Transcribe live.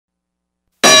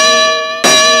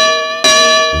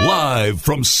Live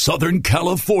from Southern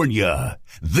California,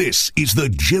 this is the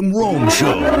Jim Rome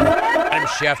Show. Adam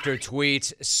Schefter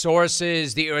tweets,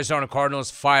 sources, the Arizona Cardinals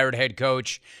fired head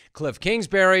coach Cliff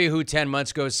Kingsbury, who 10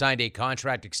 months ago signed a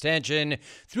contract extension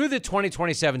through the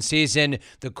 2027 season.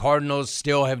 The Cardinals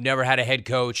still have never had a head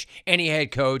coach, any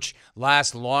head coach,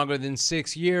 last longer than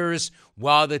 6 years,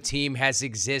 while the team has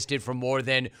existed for more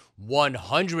than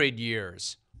 100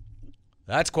 years.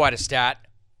 That's quite a stat.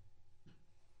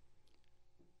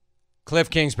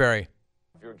 Cliff Kingsbury.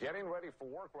 If you're getting ready for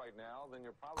work right now, then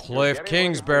you're probably Cliff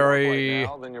Kingsbury.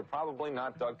 Then you're probably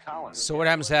not Doug Collins. So what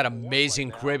happens to that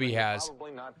amazing crib he has?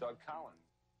 Probably not Doug Collins.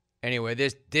 Anyway,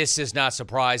 this is not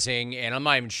surprising, and I'm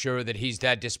not even sure that he's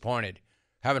that disappointed.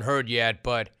 Haven't heard yet,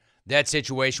 but that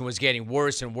situation was getting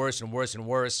worse and worse and worse and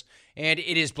worse. And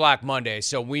it is Black Monday,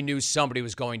 so we knew somebody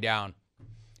was going down.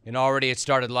 And already it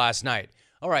started last night.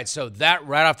 All right, so that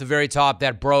right off the very top,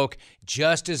 that broke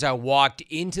just as I walked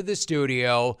into the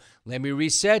studio. Let me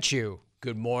reset you.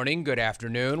 Good morning, good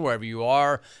afternoon, wherever you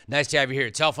are. Nice to have you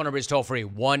here. Telephone number is toll-free,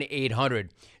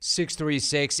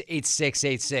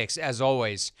 1-800-636-8686, as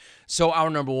always. So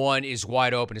our number one is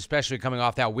wide open, especially coming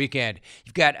off that weekend.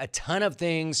 You've got a ton of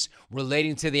things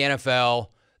relating to the NFL.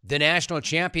 The national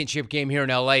championship game here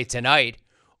in L.A. tonight,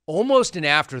 almost an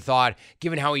afterthought,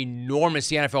 given how enormous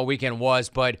the NFL weekend was,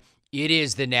 but it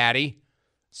is the Natty,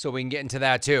 so we can get into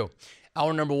that too.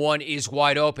 Our number one is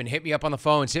wide open. Hit me up on the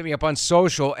phones. Hit me up on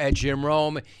social at Jim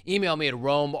Rome. Email me at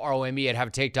Rome, R-O-M-E, at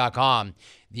haveatake.com.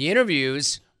 The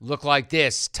interviews look like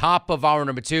this. Top of hour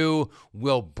number two,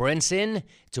 Will Brinson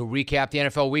to recap the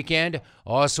NFL weekend.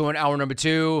 Also in hour number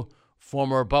two,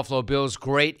 former Buffalo Bills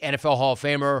great NFL Hall of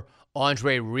Famer,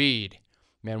 Andre Reed.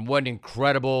 Man, what an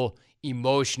incredible,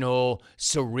 emotional,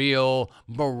 surreal,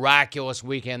 miraculous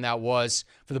weekend that was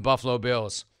for the Buffalo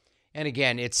Bills. And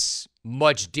again, it's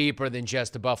much deeper than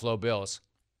just the Buffalo Bills.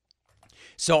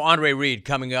 So Andre Reed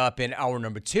coming up in hour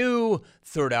number two.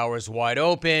 Third hour is wide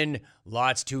open.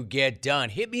 Lots to get done.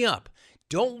 Hit me up.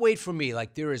 Don't wait for me.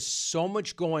 Like, there is so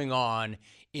much going on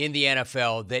in the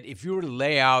NFL that if you were to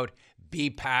lay out, be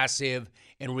passive,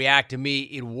 and react to me,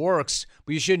 it works,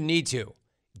 but you shouldn't need to.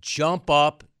 Jump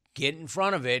up, get in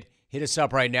front of it, hit us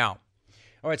up right now.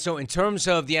 All right, so in terms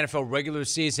of the NFL regular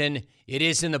season, it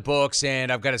is in the books,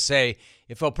 and I've got to say,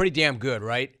 it felt pretty damn good,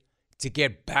 right, to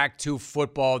get back to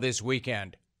football this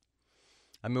weekend.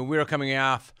 I mean, we are coming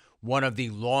off one of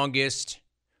the longest,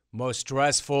 most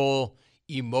stressful,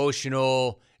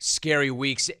 emotional, scary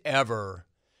weeks ever.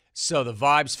 So the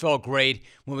vibes felt great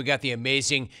when we got the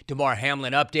amazing Damar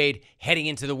Hamlin update heading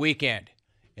into the weekend.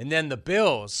 And then the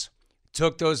Bills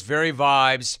took those very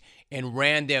vibes and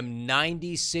ran them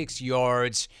 96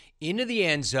 yards into the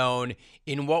end zone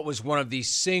in what was one of the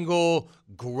single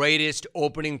greatest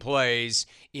opening plays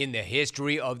in the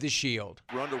history of the Shield.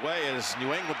 We're underway as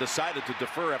New England decided to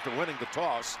defer after winning the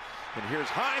toss. And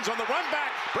here's Hines on the run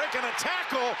back, breaking a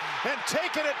tackle and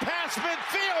taking it past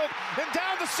midfield. And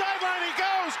down the sideline he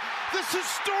goes. This is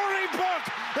storybook.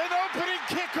 An opening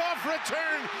kickoff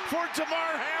return for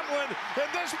Damar Hamlin.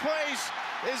 And this place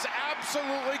is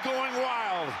absolutely going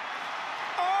wild.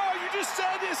 Oh, you just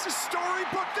said this is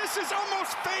storybook. This is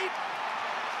almost fate.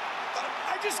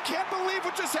 I just can't believe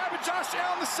what just happened. Josh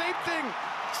Allen, the same thing.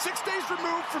 6 days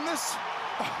removed from this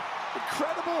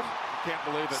incredible Can't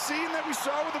believe it. scene that we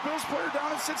saw with the Bills player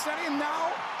down in Cincinnati, and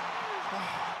now...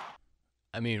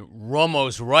 I mean,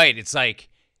 Romo's right. It's like,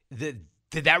 did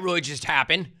that really just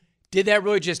happen? Did that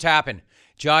really just happen?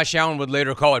 Josh Allen would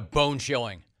later call it bone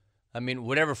chilling. I mean,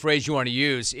 whatever phrase you want to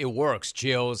use, it works.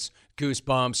 Chills,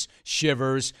 goosebumps,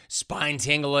 shivers, spine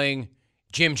tingling,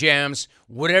 Jim Jams,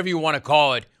 whatever you want to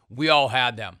call it, we all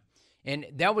had them. And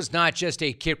that was not just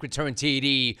a kick return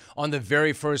TD on the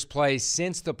very first play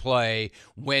since the play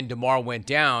when Damar went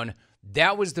down.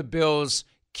 That was the Bills'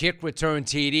 kick return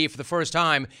TD for the first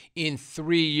time in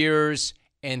 3 years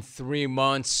and 3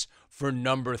 months for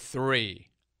number 3.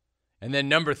 And then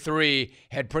number 3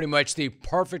 had pretty much the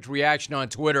perfect reaction on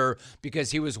Twitter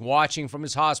because he was watching from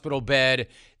his hospital bed.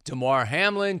 Damar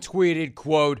Hamlin tweeted,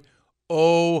 quote,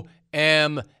 OMFG,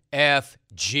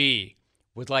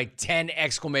 with like 10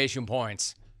 exclamation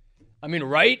points. I mean,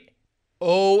 right?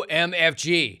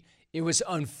 OMFG. It was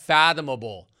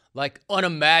unfathomable, like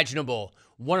unimaginable.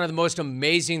 One of the most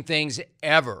amazing things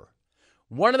ever.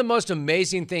 One of the most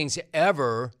amazing things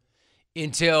ever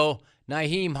until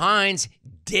Nyheim Hines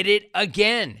did it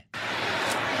again.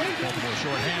 Baltimore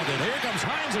short-handed. Here comes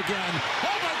Hines again.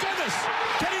 Oh, my goodness.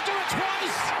 Can he do it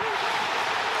twice?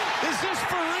 Is this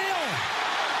for real?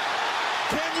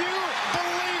 Can you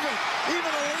believe it?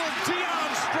 Even a little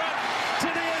Deion strut to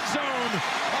the end zone.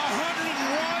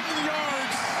 101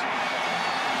 yards.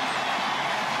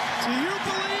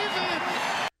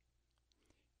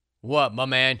 What, my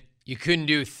man? You couldn't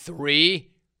do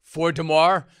 3 for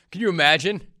DeMar? Can you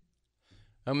imagine?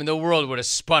 I mean, the world would have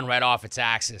spun right off its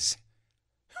axis.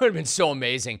 It would have been so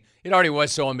amazing. It already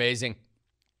was so amazing.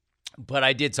 But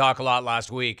I did talk a lot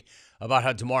last week about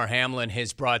how Damar Hamlin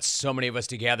has brought so many of us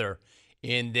together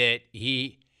in that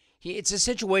it's a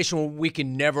situation where we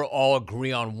can never all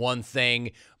agree on one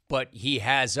thing, but he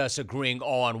has us agreeing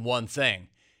all on one thing.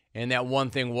 And that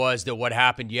one thing was that what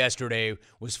happened yesterday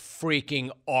was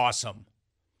freaking awesome,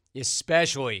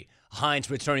 especially Hines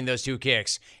returning those 2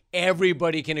 kicks.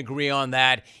 Everybody can agree on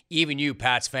that, even you,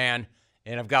 Pats fan.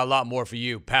 And I've got a lot more for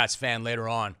you, Pats fan, later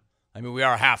on. I mean, we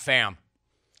are half fam.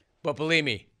 But believe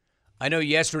me, I know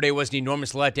yesterday was an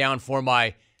enormous letdown for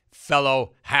my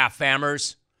fellow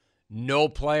half-fammers. No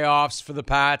playoffs for the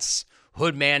Pats.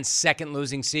 Hoodman's second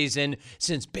losing season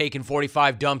since Bacon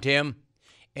 45 dumped him.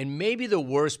 And maybe the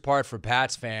worst part for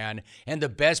Pats fan and the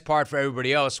best part for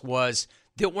everybody else was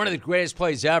that one of the greatest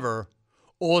plays ever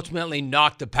ultimately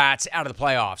knocked the Pats out of the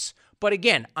playoffs. But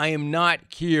again, I am not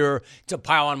here to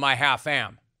pile on my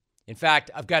half-fam. In fact,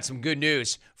 I've got some good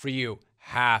news for you,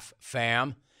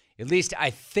 half-fam. At least I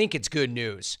think it's good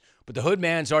news. But the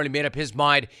Hoodman's already made up his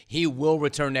mind he will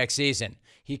return next season.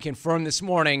 He confirmed this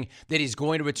morning that he's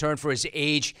going to return for his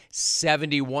age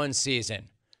 71 season.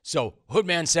 So,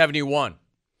 Hoodman 71.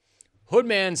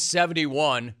 Hoodman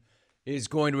 71 is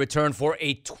going to return for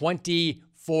a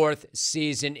 24th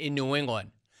season in New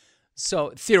England.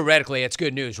 So, theoretically, it's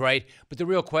good news, right? But the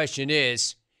real question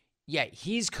is, yeah,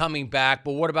 he's coming back,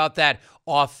 but what about that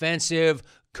offensive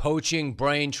coaching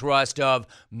brain trust of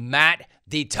Matt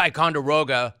the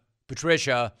Ticonderoga,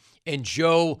 Patricia, and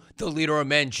Joe the leader of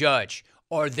men Judge?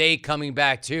 Are they coming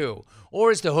back too? Or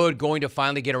is the Hood going to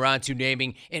finally get around to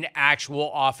naming an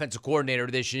actual offensive coordinator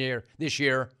this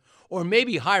year? Or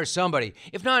maybe hire somebody,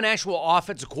 if not an actual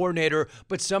offensive coordinator,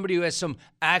 but somebody who has some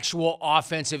actual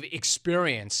offensive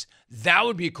experience. That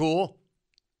would be cool.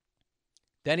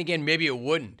 Then again, maybe it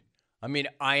wouldn't. I mean,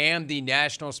 I am the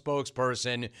national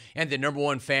spokesperson and the number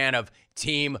one fan of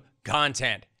team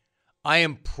content. I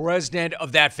am president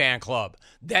of that fan club.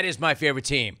 That is my favorite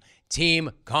team,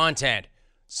 team content.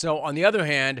 So on the other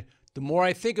hand, the more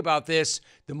I think about this,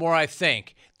 the more I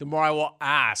think, the more I will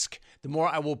ask, the more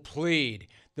I will plead,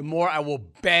 the more I will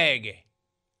beg,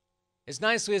 as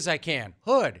nicely as I can.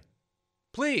 Hood,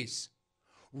 please,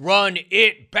 run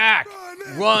it back.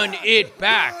 Run it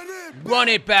back. Run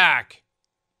it back.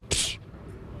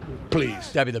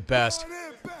 Please. That'd be the best.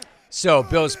 So,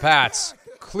 Bills-Pats,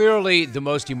 clearly the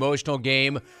most emotional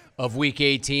game of Week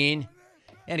 18.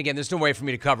 And again, there's no way for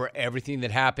me to cover everything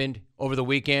that happened over the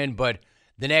weekend, but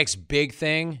the next big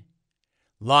thing,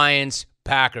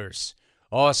 Lions-Packers.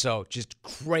 Also, just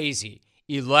crazy,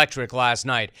 electric last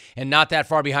night, and not that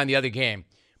far behind the other game,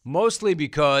 mostly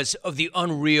because of the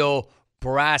unreal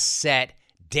brass set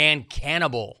Dan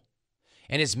Cannibal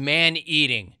and his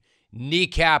man-eating,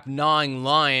 kneecap-gnawing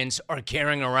Lions are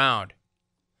carrying around.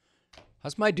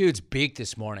 How's my dude's beak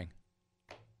this morning?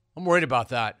 I'm worried about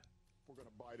that. We're going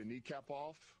to bite a kneecap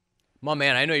off. My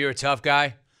man, I know you're a tough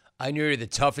guy. I know you're the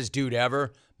toughest dude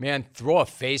ever. Man, throw a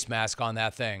face mask on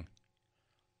that thing.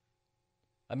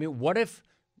 I mean, what if,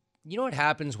 you know what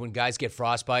happens when guys get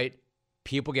frostbite?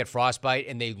 People get frostbite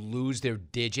and they lose their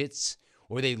digits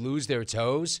or they lose their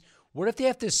toes. What if they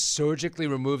have to surgically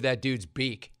remove that dude's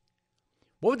beak?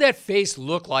 What would that face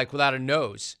look like without a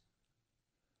nose?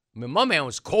 I mean, my man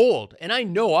was cold, and I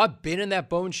know I've been in that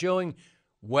bone-chilling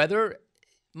weather.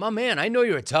 My man, I know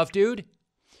you're a tough dude,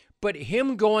 but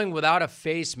him going without a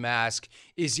face mask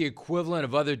is the equivalent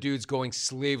of other dudes going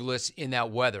sleeveless in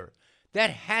that weather. That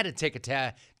had to take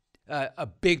a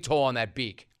big toll on that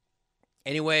beak.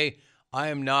 Anyway, I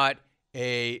am not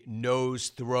a nose,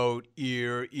 throat,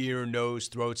 ear, nose,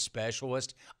 throat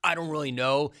specialist. I don't really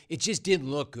know. It just didn't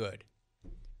look good.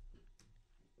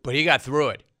 But he got through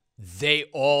it. They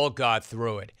all got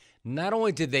through it. Not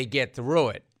only did they get through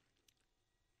it,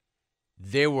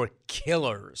 they were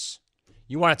killers.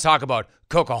 You want to talk about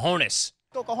cocojones?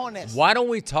 Cocojones. Why don't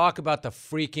we talk about the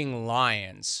freaking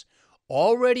Lions?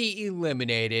 Already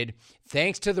eliminated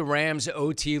thanks to the Rams'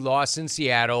 OT loss in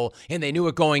Seattle, and they knew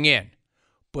it going in.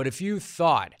 But if you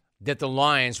thought that the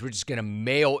Lions were just going to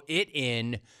mail it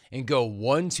in and go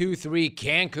 1-2-3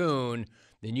 Cancun,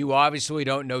 then you obviously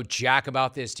don't know jack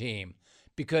about this team,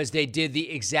 because they did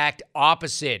the exact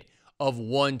opposite of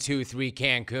 1-2-3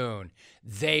 Cancun.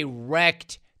 They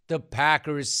wrecked the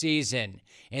Packers' season,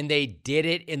 and they did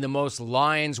it in the most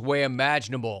Lions way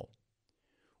imaginable.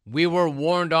 We were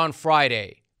warned on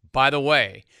Friday, by the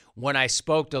way, when I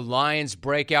spoke to Lions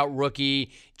breakout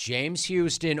rookie James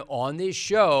Houston on this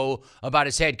show about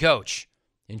his head coach.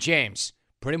 And James,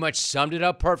 pretty much summed it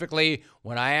up perfectly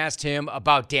when I asked him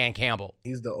about Dan Campbell.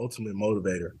 He's the ultimate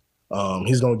motivator.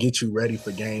 He's going to get you ready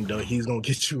for game day. He's going to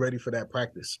get you ready for that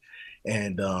practice.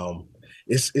 And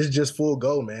it's just full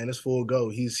go, man. It's full go.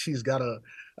 He's got a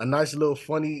nice little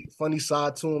funny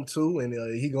side to him too. And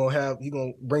he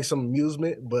gonna bring some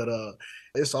amusement, but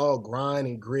it's all grind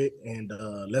and grit and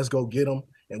let's go get them.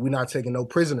 And we're not taking no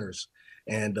prisoners.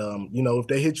 And if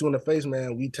they hit you in the face,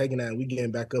 man, we taking that and we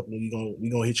getting back up and we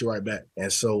gonna hit you right back.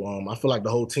 And so I feel like the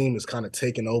whole team is kind of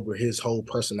taking over his whole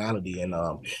personality, and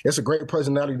it's a great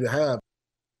personality to have.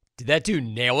 Did that dude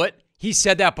nail it? He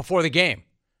said that before the game.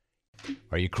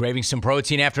 Are you craving some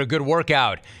protein after a good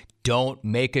workout? Don't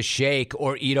make a shake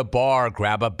or eat a bar.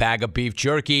 Grab a bag of beef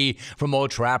jerky from Old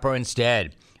Trapper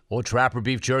instead. Old Trapper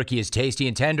beef jerky is tasty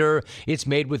and tender. It's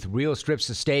made with real strips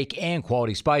of steak and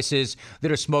quality spices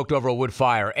that are smoked over a wood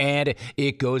fire. And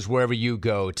it goes wherever you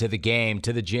go, to the game,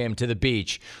 to the gym, to the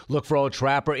beach. Look for Old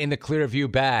Trapper in the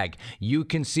Clearview bag. You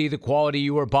can see the quality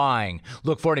you are buying.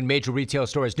 Look for it in major retail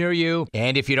stores near you.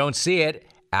 And if you don't see it,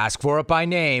 ask for it by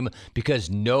name, because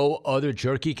no other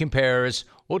jerky compares.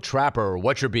 Old Trapper,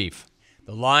 what's your beef?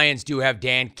 The Lions do have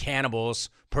Dan Campbell's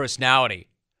personality.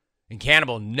 And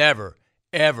Campbell never,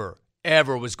 ever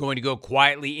was going to go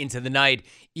quietly into the night,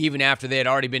 even after they had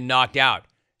already been knocked out.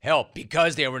 Hell,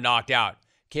 because they were knocked out.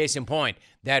 Case in point,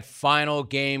 that final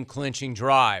game-clinching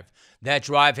drive. That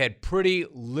drive had pretty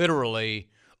literally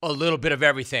a little bit of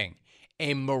everything.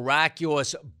 A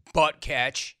miraculous butt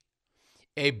catch,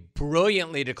 a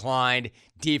brilliantly declined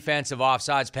defensive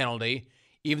offsides penalty,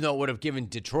 even though it would have given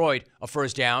Detroit a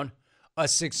first down, a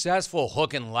successful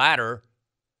hook and ladder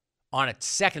on a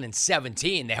 2nd and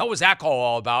 17. The hell was that call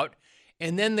all about?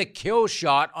 And then the kill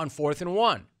shot on 4th and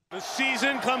 1. The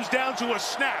season comes down to a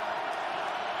snap.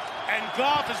 And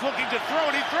Goff is looking to throw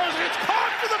it. He throws it. It's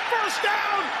caught for the first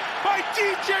down by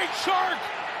DJ Chark.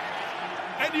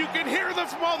 And you can hear them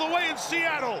from all the way in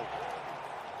Seattle.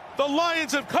 The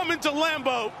Lions have come into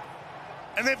Lambeau,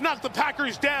 and they've knocked the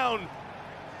Packers down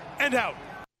and out.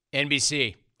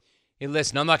 NBC. Hey,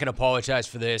 listen, I'm not going to apologize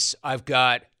for this. I've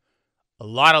got a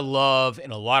lot of love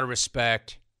and a lot of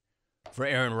respect for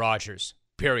Aaron Rodgers,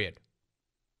 period.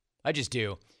 I just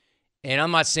do. And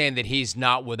I'm not saying that he's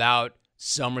not without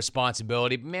some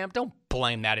responsibility, but man, don't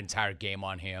blame that entire game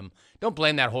on him. Don't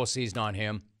blame that whole season on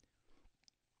him.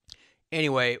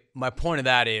 Anyway, my point of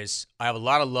that is I have a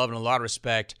lot of love and a lot of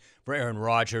respect for Aaron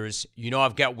Rodgers. You know,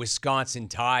 I've got Wisconsin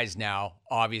ties now,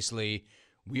 obviously.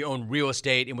 We own real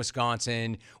estate in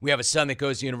Wisconsin. We have a son that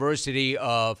goes to the University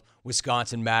of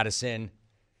Wisconsin-Madison.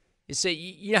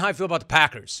 You know how I feel about the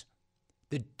Packers.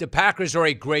 The Packers are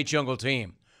a great jungle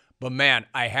team. But, man,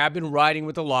 I have been riding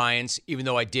with the Lions, even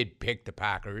though I did pick the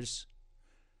Packers.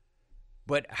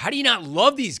 But how do you not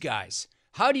love these guys?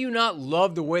 How do you not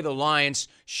love the way the Lions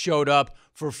showed up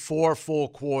for 4 full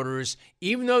quarters,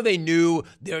 even though they knew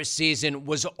their season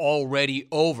was already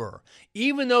over,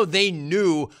 even though they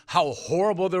knew how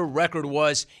horrible their record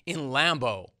was in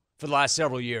Lambeau for the last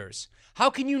several years? How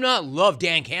can you not love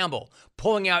Dan Campbell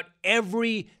pulling out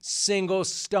every single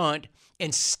stunt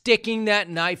and sticking that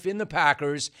knife in the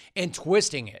Packers and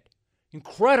twisting it?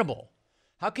 Incredible.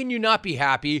 How can you not be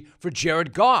happy for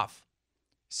Jared Goff?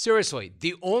 Seriously,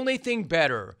 the only thing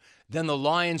better than the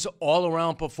Lions'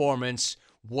 all-around performance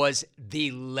was the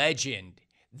legend,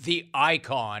 the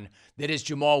icon that is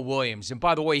Jamal Williams. And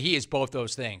by the way, he is both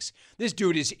those things. This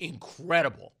dude is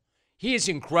incredible. He is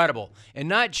incredible. And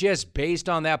not just based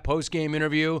on that post-game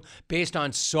interview, based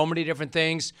on so many different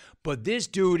things, but this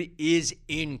dude is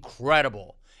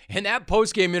incredible. And that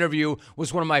post-game interview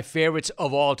was one of my favorites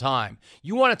of all time.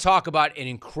 You want to talk about an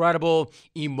incredible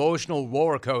emotional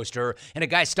roller coaster and a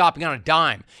guy stopping on a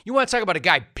dime. You want to talk about a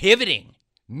guy pivoting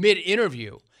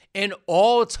mid-interview. An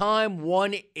all-time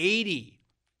 180.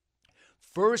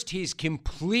 First, he's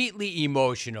completely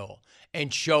emotional and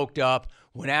choked up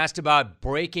when asked about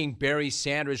breaking Barry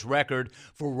Sanders' record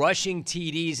for rushing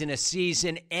TDs in a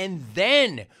season, and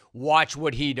then watch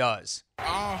what he does.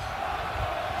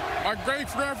 My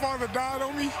great-grandfather died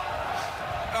on me.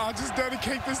 I'll just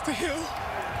dedicate this to him.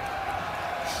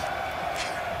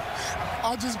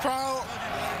 I'm just proud.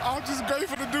 I'm just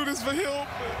grateful to do this for him.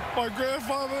 My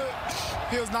grandfather,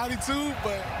 he was 92,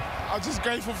 but I'm just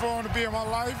grateful for him to be in my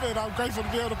life, and I'm grateful to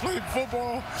be able to play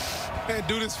football and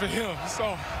do this for him.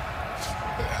 So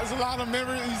there's a lot of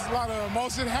memories, a lot of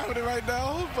emotion happening right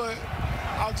now, but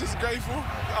I'm just grateful.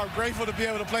 I'm grateful to be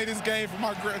able to play this game for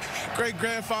my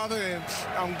great-grandfather, and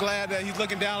I'm glad that he's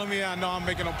looking down on me, and I know I'm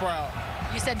making him proud.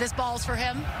 You said this ball's for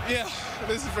him? Yeah,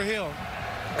 this is for him.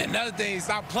 Another thing,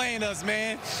 stop playing us,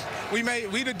 man. We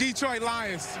the Detroit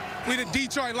Lions. We the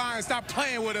Detroit Lions. Stop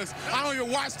playing with us. I don't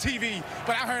even watch TV,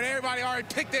 but I heard everybody already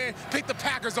picked the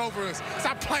Packers over us.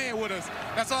 Stop playing with us.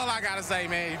 That's all I gotta say,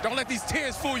 man. Don't let these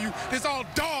tears fool you. There's all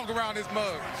dog around this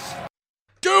mug.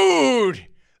 Dude!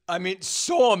 I mean,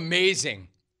 so amazing.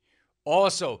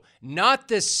 Also, not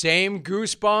the same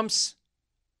goosebumps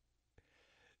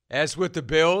as with the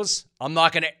Bills. I'm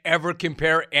not going to ever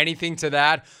compare anything to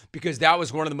that because that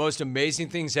was one of the most amazing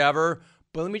things ever.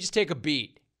 But let me just take a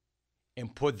beat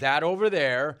and put that over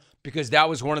there because that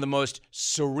was one of the most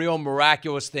surreal,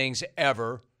 miraculous things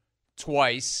ever,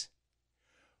 twice.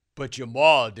 But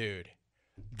Jamal, dude,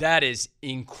 that is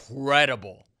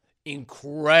incredible.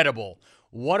 Incredible.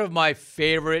 One of my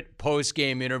favorite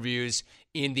post-game interviews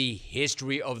in the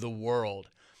history of the world.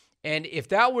 And if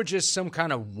that were just some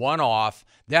kind of one-off,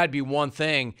 that'd be one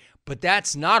thing. But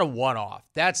that's not a one-off.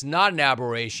 That's not an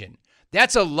aberration.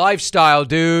 That's a lifestyle,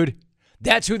 dude.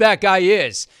 That's who that guy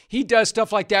is. He does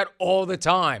stuff like that all the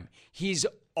time. He's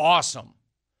awesome.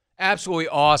 Absolutely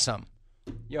awesome.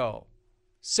 Yo,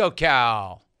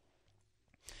 SoCal.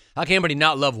 How can anybody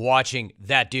not love watching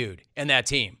that dude and that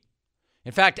team?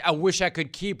 In fact, I wish I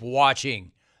could keep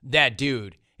watching that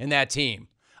dude and that team.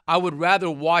 I would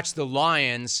rather watch the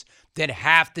Lions than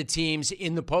half the teams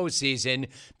in the postseason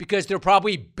because they're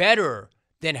probably better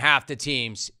than half the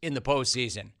teams in the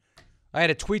postseason. I had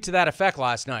a tweet to that effect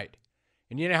last night.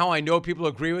 And you know how I know people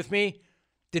agree with me?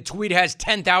 The tweet has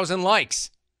 10,000 likes.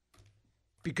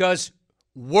 Because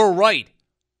we're right.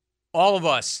 All of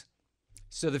us.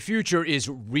 So the future is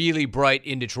really bright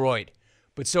in Detroit.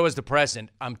 But so is the present.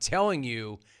 I'm telling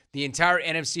you, the entire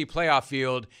NFC playoff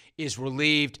field is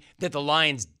relieved that the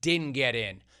Lions didn't get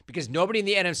in because nobody in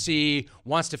the NFC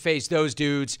wants to face those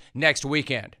dudes next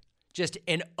weekend. Just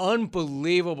an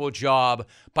unbelievable job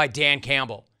by Dan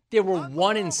Campbell. They were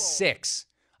 1-6.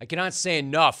 I cannot say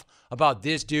enough about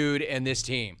this dude and this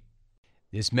team.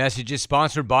 This message is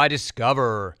sponsored by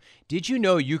Discover. Did you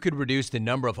know you could reduce the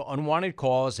number of unwanted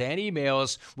calls and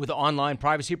emails with online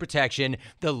privacy protection,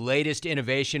 the latest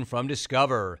innovation from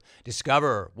Discover?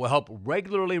 Discover will help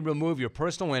regularly remove your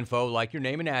personal info, like your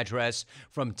name and address,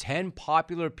 from 10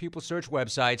 popular people search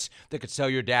websites that could sell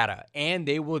your data, and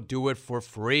they will do it for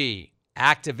free.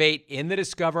 Activate in the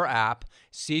Discover app,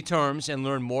 see terms, and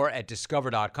learn more at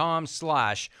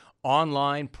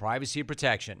discover.com/online privacy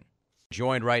protection.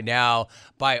 Joined right now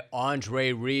by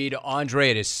Andre Reed. Andre,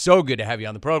 it is so good to have you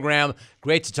on the program.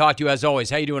 Great to talk to you as always.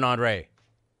 How you doing, Andre?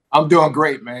 I'm doing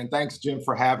great, man. Thanks, Jim,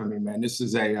 for having me, man. This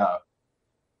is a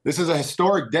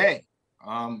historic day.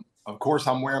 Of course,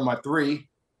 I'm wearing my 3,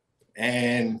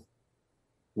 and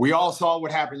we all saw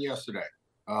what happened yesterday.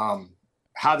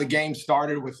 How the game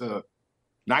started with a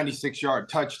 96-yard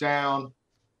touchdown.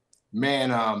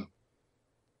 Man,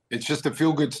 it's just a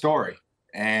feel-good story.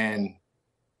 And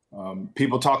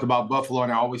people talk about Buffalo,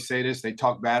 and I always say this, they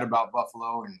talk bad about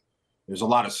Buffalo, and there's a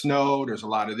lot of snow, there's a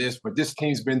lot of this, but this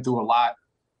team's been through a lot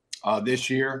this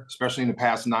year, especially in the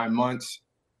past 9 months.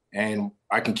 And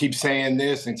I can keep saying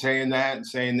this and saying that and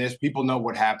saying this. People know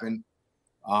what happened,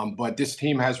 but this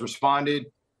team has responded.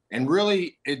 And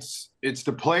really, it's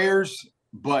the players,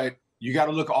 but you got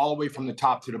to look all the way from the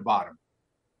top to the bottom.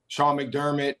 Sean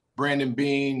McDermott, Brandon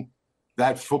Beane,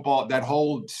 that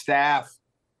whole staff,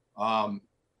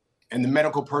 and the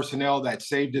medical personnel that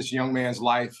saved this young man's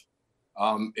life.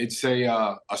 It's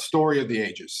a story of the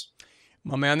ages.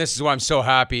 Well, man, this is why I'm so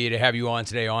happy to have you on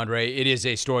today, Andre. It is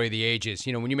a story of the ages.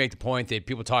 You know, when you make the point that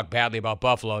people talk badly about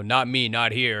Buffalo, not me,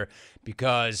 not here,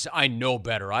 because I know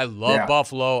better. I love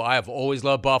Buffalo. I have always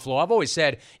loved Buffalo. I've always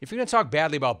said, if you're going to talk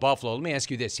badly about Buffalo, let me ask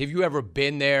you this. Have you ever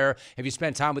been there? Have you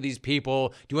spent time with these people?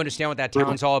 Do you understand what that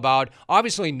town's all about?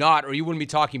 Obviously not, or you wouldn't be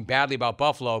talking badly about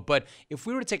Buffalo. But if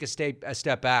we were to take a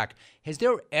step back, has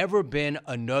there ever been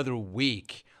another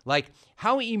week? Like,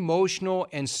 how emotional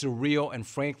and surreal and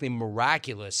frankly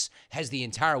miraculous has the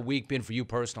entire week been for you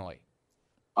personally?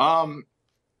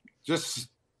 Just,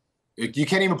 you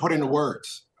can't even put into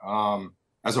words.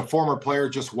 As a former player,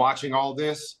 just watching all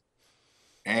this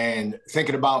and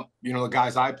thinking about, the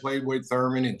guys I played with,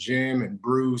 Thurman and Jim and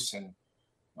Bruce and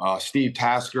Steve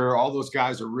Tasker, all those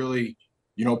guys are really,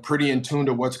 pretty in tune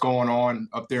to what's going on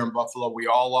up there in Buffalo. We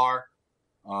all are.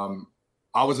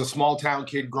 I was a small town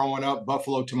kid growing up.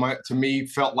 Buffalo to me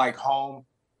felt like home.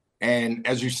 And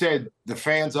as you said, the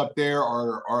fans up there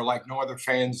are like no other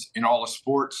fans in all of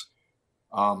sports.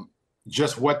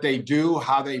 Just what they do,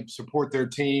 how they support their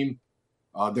team.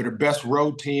 They're the best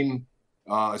road team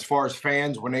as far as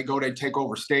fans. When they go, they take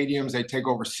over stadiums, they take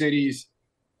over cities.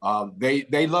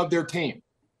 They love their team.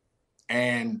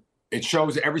 And it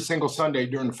shows every single Sunday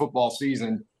during the football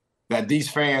season that these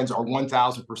fans are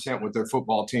 1,000% with their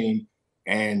football team.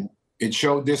 And it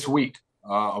showed this week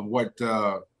of what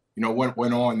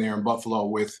went on there in Buffalo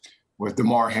with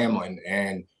Damar Hamlin.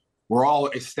 And we're all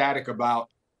ecstatic about,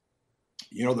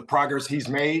 the progress he's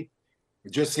made.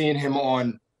 Just seeing him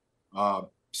on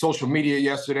social media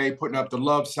yesterday, putting up the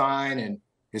love sign, and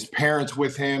his parents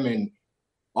with him, and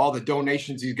all the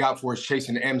donations he's got for his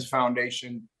Chasing M's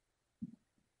Foundation.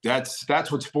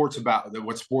 That's what sports about.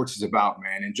 What sports is about,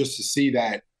 man. And just to see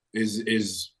that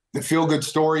is the feel-good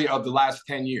story of the last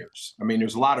 10 years. I mean,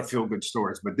 there's a lot of feel-good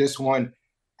stories, but this one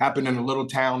happened in a little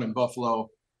town in Buffalo.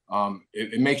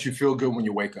 It makes you feel good when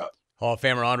you wake up. Hall of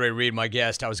Famer Andre Reed, my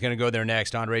guest. I was going to go there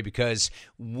next, Andre, because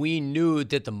we knew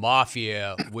that the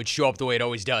Mafia would show up the way it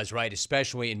always does, right?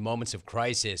 Especially in moments of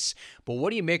crisis. But what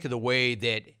do you make of the way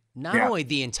that not only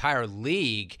the entire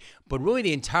league, but really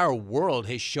the entire world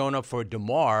has shown up for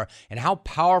Damar, and how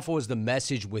powerful is the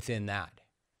message within that?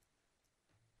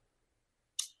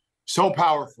 So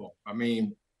powerful. I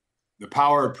mean, the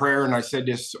power of prayer, and I said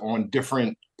this on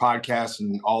different podcasts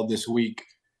and all this week,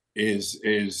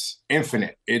 is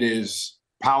infinite. It is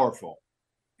powerful.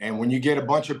 And when you get a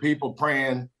bunch of people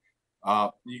praying,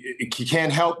 you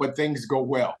can't help but things go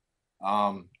well.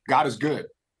 God is good.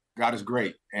 God is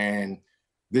great. And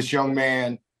this young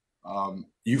man,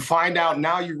 you find out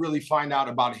now, you really find out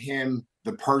about him,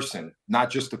 the person, not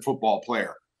just the football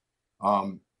player.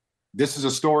 This is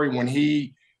a story when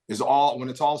it's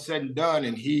all said and done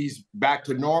and he's back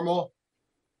to normal,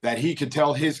 that he could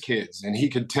tell his kids, and he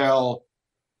could tell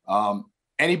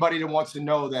anybody that wants to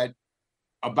know that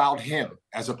about him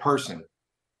as a person,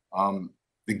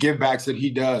 the give backs that he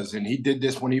does. And he did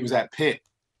this when he was at Pitt,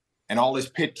 and all his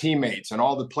Pitt teammates and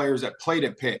all the players that played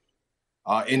at Pitt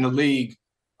in the league.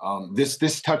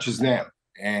 This touches them.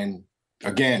 And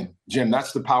again, Jim,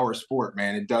 that's the power of sport,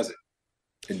 man. It does it.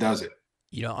 It does it.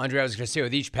 Andre, I was going to say,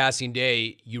 with each passing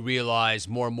day, you realize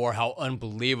more and more how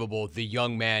unbelievable the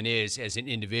young man is as an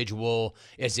individual,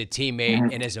 as a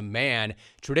teammate, and as a man.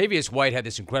 Tre'Davious White had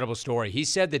this incredible story. He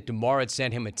said that Damar had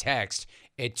sent him a text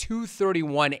at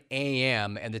 2:31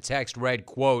 a.m., and the text read,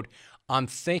 quote, "I'm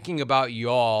thinking about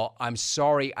y'all. I'm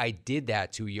sorry I did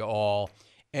that to y'all."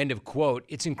 End of quote.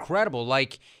 It's incredible.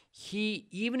 Like,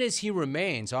 even as he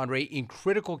remains, Andre, in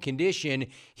critical condition,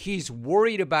 he's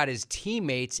worried about his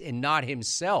teammates and not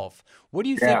himself. What do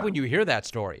you think when you hear that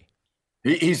story?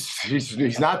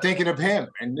 He's not thinking of him.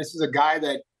 And this is a guy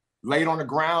that laid on the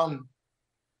ground.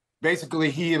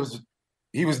 Basically, he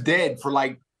was dead for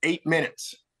like 8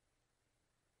 minutes.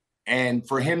 And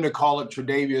for him to call up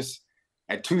Tre'Davious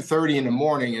at 2:30 in the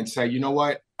morning and say, "You know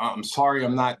what? I'm sorry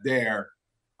I'm not there.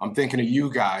 I'm thinking of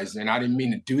you guys, and I didn't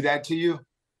mean to do that to you,"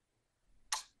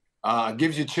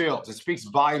 gives you chills. It speaks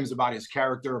volumes about his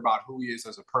character, about who he is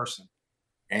as a person.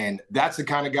 And that's the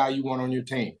kind of guy you want on your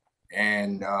team.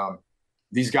 And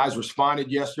these guys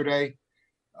responded yesterday.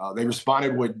 They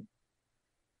responded with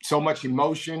so much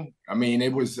emotion. I mean,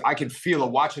 I could feel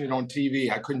it watching it on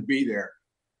TV. I couldn't be there,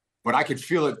 but I could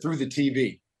feel it through the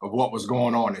TV of what was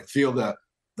going on, and feel the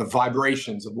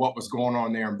vibrations of what was going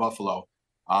on there in Buffalo.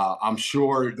 I'm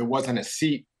sure there wasn't a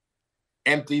seat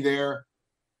empty there.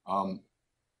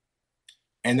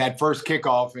 And that first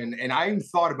kickoff, and I even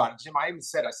thought about it, Jim. I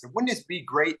said, wouldn't this be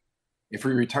great if he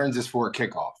returns this for a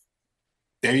kickoff?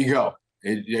 There you go.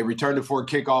 They returned it for a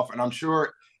kickoff, and I'm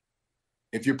sure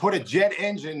if you put a jet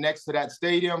engine next to that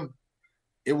stadium,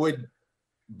 it would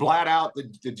blat out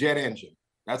the jet engine.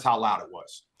 That's how loud it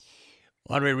was.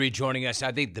 Andre Reed joining us.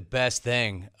 I think the best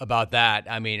thing about that,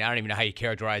 I mean, I don't even know how you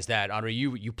characterize that. Andre,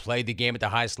 you played the game at the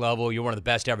highest level. You're one of the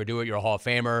best to ever do it. You're a Hall of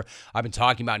Famer. I've been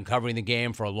talking about and covering the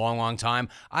game for a long, long time.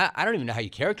 I don't even know how you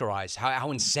characterize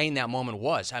how insane that moment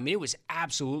was. I mean, it was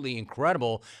absolutely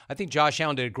incredible. I think Josh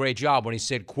Allen did a great job when he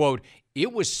said, quote,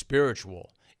 "It was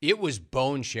spiritual. It was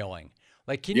bone-chilling."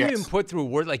 Like, can you even put through a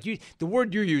word? Like, the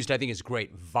word you used, I think, is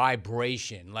great.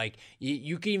 Vibration. Like,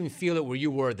 you can even feel it where you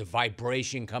were, the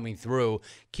vibration coming through.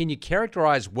 Can you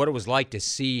characterize what it was like to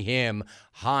see him,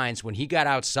 Hines, when he got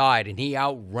outside and he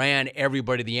outran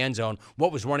everybody to the end zone?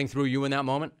 What was running through you in that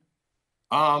moment?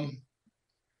 It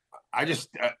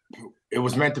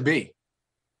was meant to be.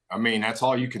 I mean, that's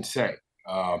all you can say.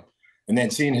 And then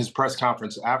seeing his press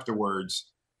conference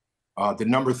afterwards, the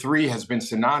number 3 has been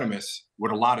synonymous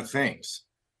with a lot of things.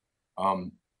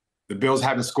 The Bills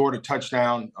haven't scored a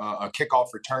touchdown, a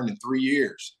kickoff return in 3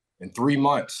 years, in 3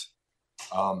 months.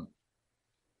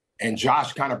 And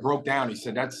Josh kind of broke down. He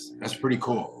said, that's pretty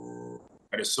cool.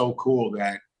 That is so cool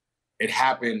that it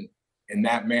happened in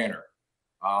that manner.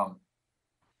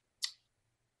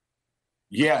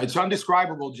 Yeah, it's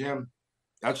undescribable, Jim.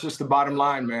 That's just the bottom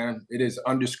line, man. It is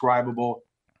undescribable.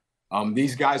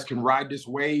 These guys can ride this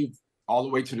wave all the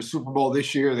way to the Super Bowl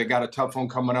this year. They got a tough one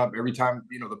coming up every time,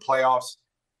 the playoffs.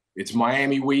 It's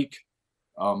Miami week.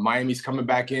 Miami's coming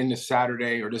back in this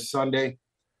Saturday or this Sunday,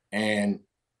 and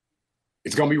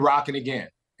it's going to be rocking again.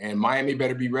 And Miami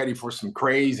better be ready for some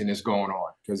craziness going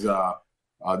on, because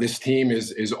this team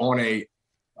is on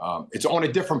it's on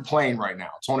a different plane right now.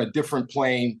 It's on a different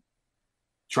plane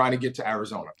trying to get to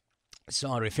Arizona. So,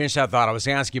 Andre, finish that thought. I was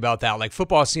asking you about that. Like,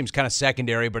 football seems kind of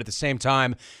secondary, but at the same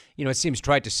time, it seems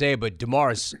trite to say, but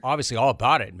DeMar is obviously all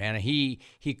about it, man. He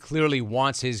clearly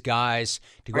wants his guys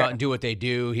to go out and do what they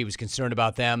do. He was concerned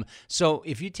about them. So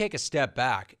if you take a step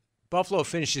back, Buffalo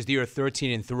finishes the year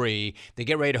 13-3. They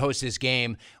get ready to host this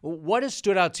game. What has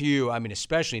stood out to you, I mean,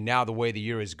 especially now the way the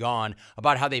year has gone,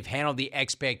 about how they've handled the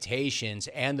expectations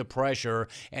and the pressure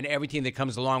and everything that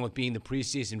comes along with being the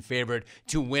preseason favorite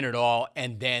to win it all,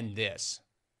 and then this?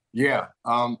 Yeah.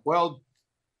 Well,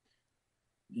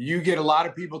 you get a lot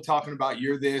of people talking about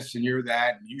you're this and you're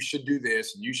that, and you should do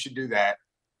this and you should do that.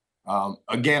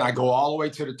 Again, I go all the way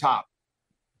to the top,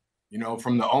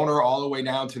 from the owner all the way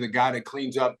down to the guy that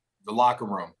cleans up the locker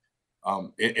room.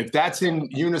 If that's in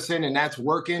unison and that's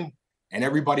working and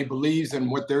everybody believes in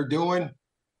what they're doing,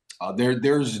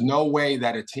 there's no way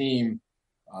that a team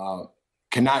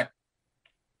cannot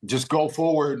just go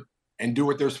forward and do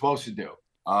what they're supposed to do.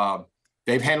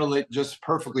 They've handled it just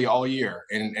perfectly all year.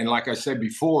 And like I said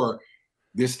before,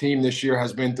 this team this year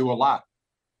has been through a lot.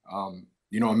 A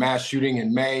mass shooting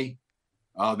in May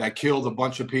that killed a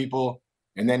bunch of people.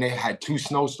 And then they had 2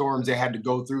 snowstorms they had to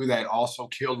go through that also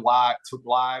took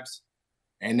lives.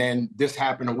 And then this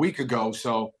happened a week ago.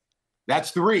 So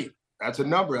that's 3. That's a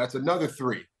number. That's another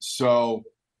 3. So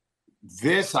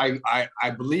this, I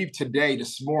believe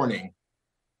this morning,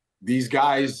 these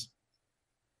guys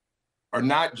are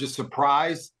not just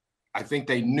surprised. I think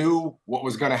they knew what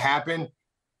was going to happen.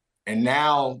 And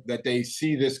now that they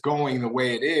see this going the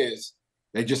way it is,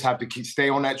 they just have to stay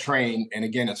on that train. And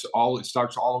again, it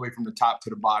starts all the way from the top to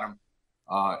the bottom.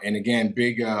 And again,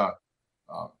 Sean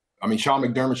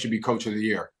McDermott should be coach of the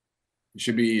year. He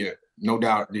should be, no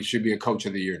doubt, he should be a coach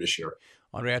of the year this year.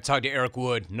 Andre, I talked to Eric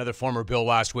Wood, another former Bill,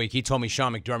 last week. He told me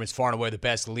Sean McDermott's far and away the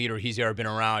best leader he's ever been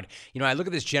around. I look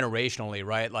at this generationally,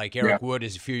 right? Like Eric Wood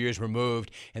is a few years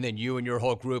removed, and then you and your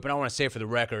whole group. And I want to say for the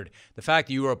record, the fact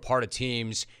that you were a part of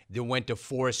teams that went to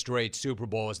 4 straight Super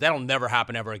Bowls, that'll never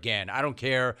happen ever again. I don't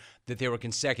care that they were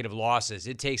consecutive losses.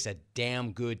 It takes a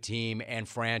damn good team and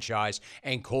franchise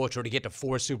and culture to get to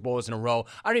 4 Super Bowls in a row.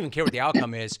 I don't even care what the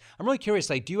outcome is. I'm really curious,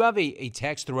 like, do you have a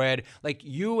text thread? Like,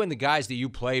 you and the guys that you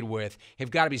played with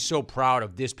have got to be so proud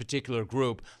of this particular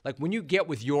group. Like, when you get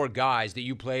with your guys that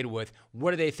you played with,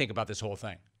 what do they think about this whole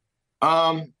thing?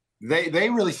 They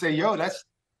really say, yo, that's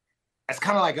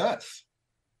kind of like us.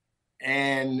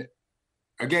 And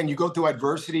again, you go through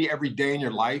adversity every day in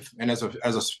your life. And as a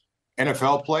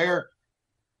NFL player,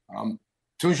 as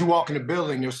soon as you walk in the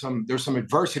building, there's some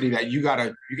adversity that you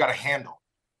gotta handle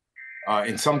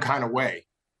in some kind of way,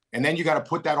 and then you got to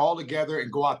put that all together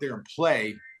and go out there and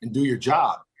play and do your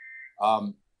job.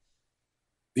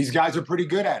 These guys are pretty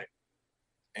good at it,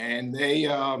 and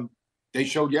they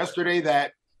showed yesterday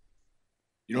that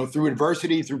through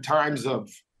adversity, through times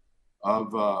of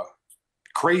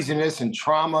craziness and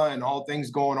trauma and all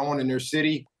things going on in their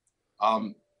city,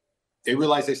 they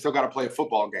realized they still got to play a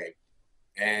football game,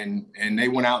 and they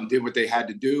went out and did what they had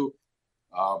to do.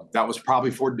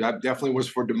 That definitely was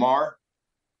for DeMar,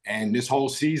 and this whole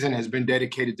season has been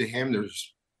dedicated to him.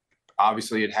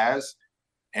 Obviously it has,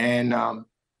 and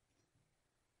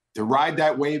to ride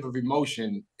that wave of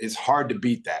emotion, it's hard to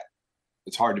beat that.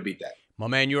 It's hard to beat that. My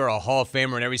man, you're a Hall of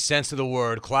Famer in every sense of the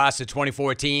word. Class of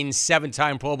 2014,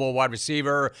 7-time Pro Bowl wide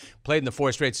receiver, played in the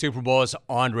 4 straight Super Bowls.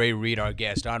 Andre Reed, our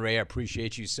guest. Andre, I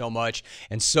appreciate you so much,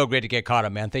 and so great to get caught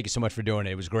up, man. Thank you so much for doing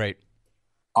it. It was great.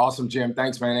 Awesome, Jim.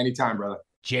 Thanks, man. Anytime, brother.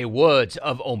 Jay Woods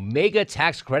of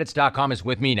OmegaTaxCredits.com is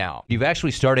with me now. You've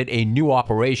actually started a new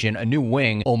operation, a new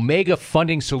wing, Omega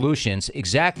Funding Solutions.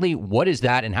 Exactly what is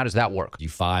that and how does that work? You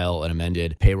file an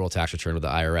amended payroll tax return with the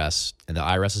IRS, and the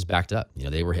IRS is backed up.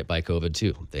 They were hit by COVID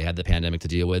too. They had the pandemic to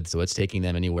deal with, so it's taking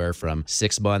them anywhere from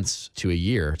 6 months to a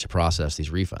year to process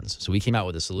these refunds. So we came out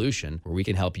with a solution where we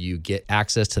can help you get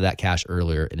access to that cash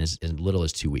earlier in as little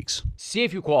as 2 weeks. See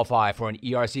if you qualify for an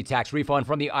ERC tax refund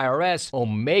from the IRS,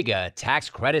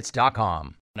 OmegaTaxCredits.com.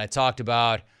 And I talked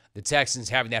about the Texans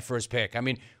having that first pick. I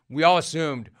mean, we all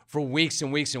assumed for weeks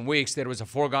and weeks and weeks that it was a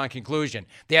foregone conclusion.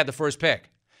 They had the first pick.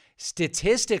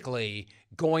 Statistically,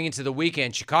 going into the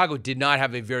weekend, Chicago did not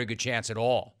have a very good chance at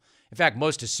all. In fact,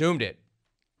 most assumed it.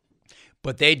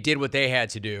 But they did what they had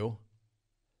to do.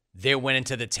 they went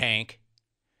into the tank.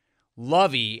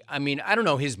 Lovey, I mean, I don't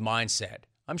know his mindset.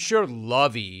 I'm sure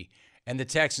Lovey and the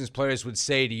Texans players would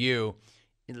say to you,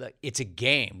 it's a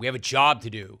game. We have a job to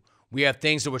do. We have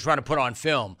things that we're trying to put on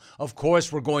film. Of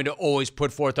course, we're going to always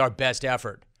put forth our best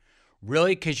effort.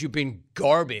 Really? Because you've been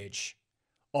garbage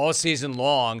all season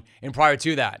long and prior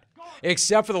to that.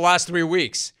 Except for the last 3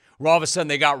 weeks, where all of a sudden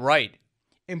they got right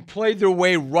and played their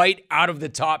way right out of the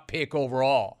top pick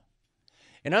overall.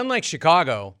 And unlike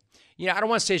Chicago, I don't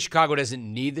want to say Chicago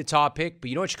doesn't need the top pick, but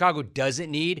you know what Chicago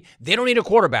doesn't need? They don't need a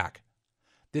quarterback.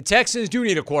 The Texans do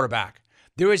need a quarterback.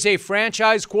 There is a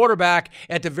franchise quarterback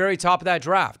at the very top of that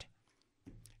draft.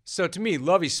 So to me,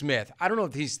 Lovie Smith, I don't know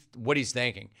what he's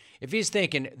thinking. If he's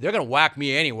thinking, they're going to whack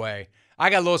me anyway, I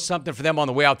got a little something for them on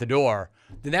the way out the door,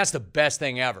 then that's the best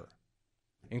thing ever.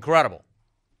 Incredible.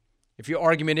 If your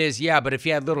argument is, yeah, but if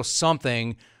he had a little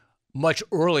something much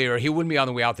earlier, he wouldn't be on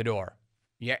the way out the door.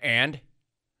 Yeah, and?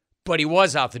 But he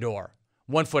was out the door,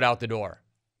 1 foot out the door.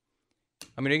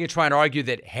 I mean, are you going to try and argue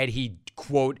that had he,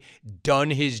 quote,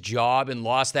 done his job and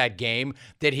lost that game,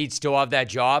 that he'd still have that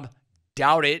job?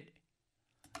 Doubt it.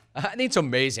 I think it's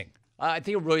amazing. I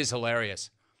think it really is hilarious.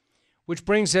 Which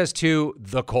brings us to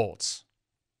the Colts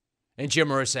and Jim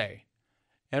Irsay.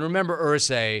 And remember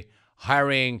Irsay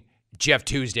hiring Jeff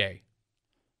Tuesday.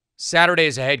 Saturday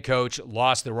as a head coach,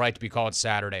 lost the right to be called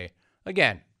Saturday.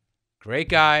 Again, great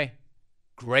guy,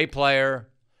 great player,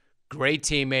 great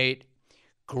teammate,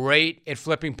 great at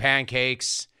flipping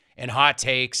pancakes and hot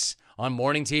takes on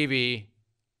morning TV.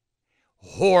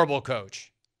 Horrible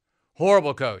coach.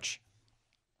 Horrible coach.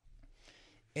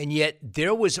 And yet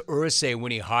there was Irsay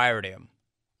when he hired him,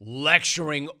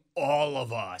 lecturing all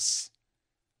of us.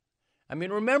 I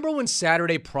mean, remember when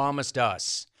Saturday promised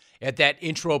us at that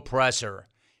intro presser,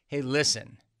 hey,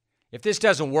 listen, if this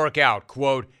doesn't work out,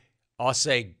 quote, I'll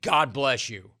say, God bless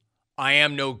you. I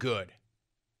am no good.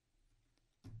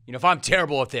 If I'm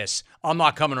terrible at this, I'm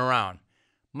not coming around.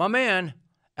 My man,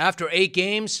 after 8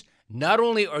 games, not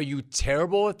only are you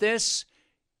terrible at this,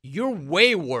 you're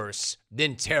way worse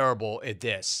than terrible at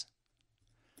this.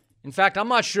 In fact, I'm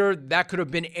not sure that could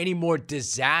have been any more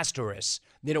disastrous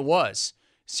than it was.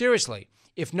 Seriously,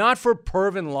 if not for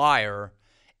Pervin Liar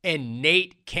and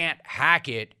Nate Can't Hack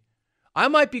It, I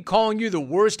might be calling you the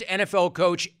worst NFL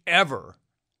coach ever.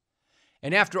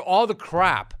 And after all the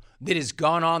crap that has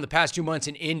gone on the past 2 months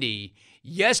in Indy,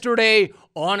 yesterday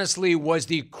honestly was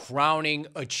the crowning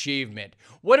achievement.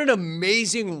 What an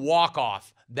amazing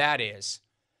walk-off that is.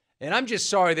 And I'm just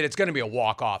sorry that it's going to be a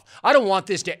walk-off. I don't want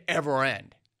this to ever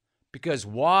end. Because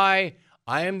why?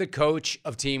 I am the coach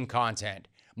of team content,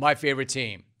 my favorite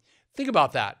team. Think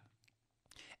about that.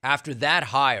 After that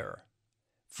hire,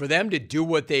 for them to do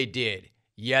what they did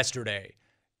yesterday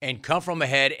and come from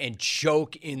ahead and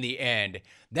choke in the end,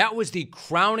 that was the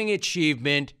crowning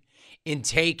achievement in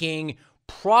taking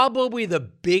probably the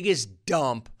biggest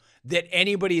dump that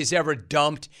anybody has ever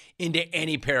dumped into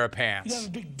any pair of pants. You have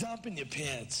a big dump in your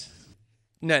pants.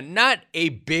 No, not a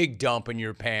big dump in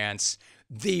your pants.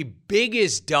 The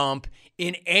biggest dump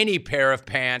in any pair of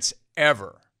pants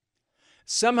ever.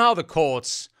 Somehow the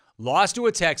Colts lost to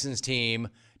a Texans team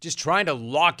just trying to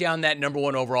lock down that number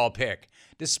 1 overall pick,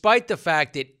 despite the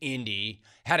fact that Indy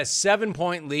had a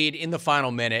 7-point lead in the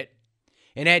final minute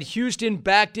and had Houston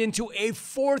backed into a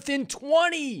 4th and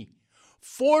 20.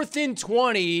 4th and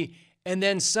 20, and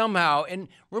then somehow, and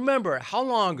remember, how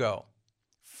long ago?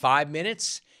 5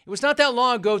 minutes? It was not that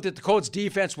long ago that the Colts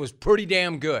defense was pretty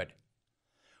damn good.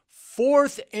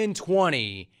 4th and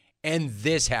 20, and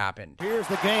this happened. Here's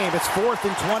the game. It's 4th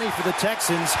and 20 for the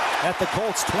Texans at the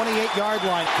Colts' 28-yard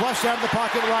line. Flushed out of the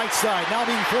pocket right side. Now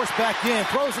being forced back in.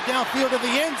 Throws it downfield to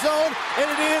the end zone, and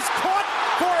it is caught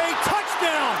for a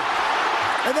touchdown.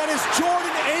 And that is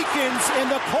Jordan Akins,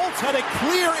 and the Colts had a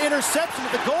clear interception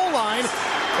at the goal line.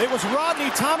 It was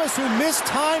Rodney Thomas who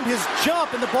mistimed his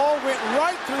jump, and the ball went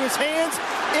right through his hands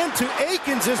into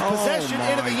Akins' possession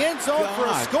into the end zone for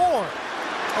a score.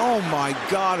 Oh, my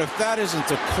God, if that isn't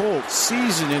the Colts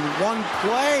season in one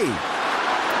play.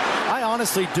 I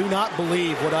honestly do not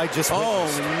believe what I just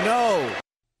witnessed. Oh, no.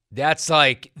 That's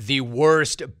like the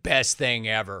worst, best thing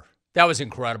ever. That was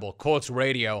incredible. Colts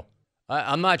radio.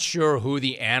 I'm not sure who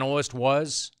the analyst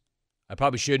was. I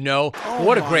probably should know. Oh,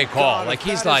 what a great call. God, like,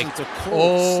 he's like,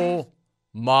 oh,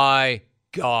 my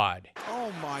God.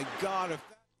 Oh, my God.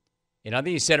 And I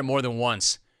think he said it more than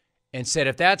once. And said,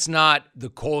 if that's not the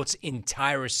Colts'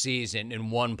 entire season in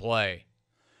one play,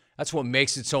 that's what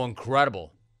makes it so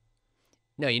incredible.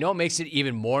 Now, you know what makes it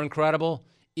even more incredible?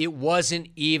 It wasn't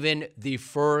even the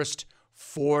first,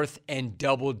 4th, and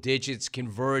double digits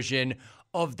conversion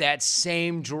of that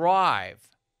same drive.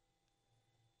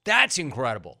 That's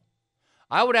incredible.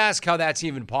 I would ask how that's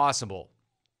even possible.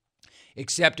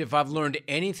 Except if I've learned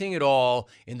anything at all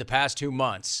in the past 2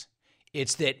 months,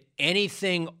 it's that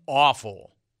anything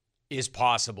awful is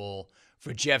possible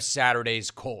for Jeff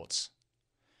Saturday's Colts.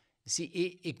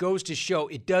 See, it goes to show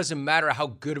it doesn't matter how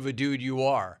good of a dude you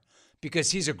are,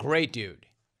 because he's a great dude.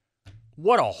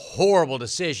 What a horrible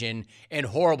decision and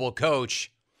horrible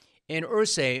coach. And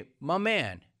Irsay, my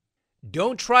man,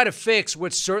 don't try to fix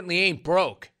what certainly ain't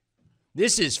broke.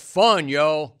 This is fun,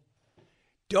 yo.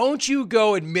 Don't you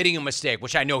go admitting a mistake,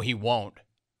 which I know he won't.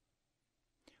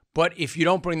 But if you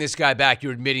don't bring this guy back,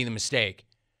 you're admitting the mistake.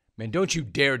 Man, don't you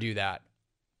dare do that.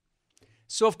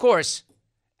 So, of course,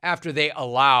 after they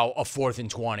allow a 4th and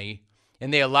 20,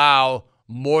 and they allow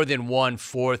more than 1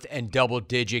 4th and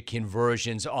double-digit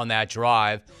conversions on that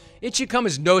drive, it should come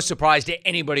as no surprise to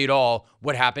anybody at all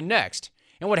what happened next.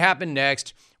 And what happened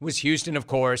next was Houston, of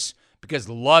course, because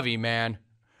Lovey, man,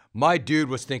 my dude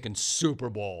was thinking Super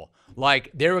Bowl. Like,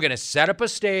 they were going to set up a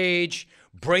stage,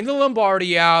 bring the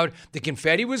Lombardi out, the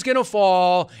confetti was going to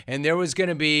fall, and there was going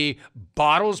to be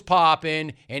bottles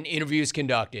popping and interviews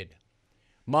conducted.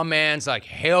 My man's like,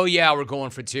 hell yeah, we're going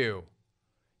for 2.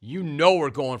 You know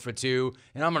we're going for 2,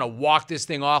 and I'm going to walk this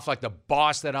thing off like the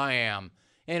boss that I am.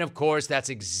 And, of course, that's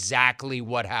exactly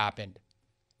what happened.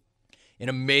 An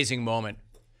amazing moment.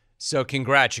 So,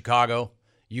 congrats, Chicago.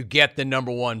 You get the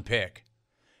number 1 pick.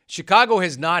 Chicago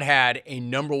has not had a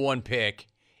number 1 pick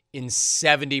in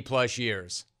 70-plus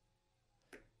years.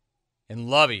 And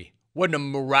Lovey, what a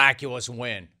miraculous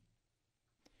win.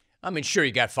 I mean, sure,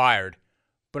 he got fired.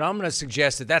 But I'm going to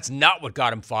suggest that that's not what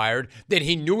got him fired, that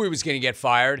he knew he was going to get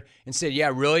fired and said,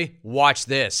 yeah, really? Watch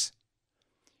this.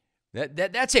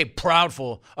 That's a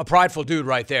prideful dude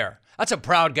right there. That's a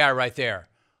proud guy right there.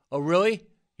 Oh, really?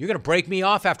 You're going to break me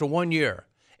off after 1 year,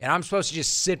 and I'm supposed to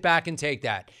just sit back and take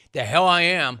that? The hell I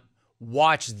am.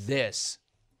 Watch this.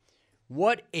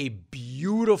 What a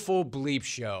beautiful bleep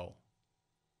show.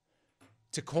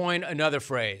 To coin another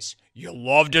phrase, you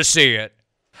love to see it.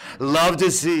 Love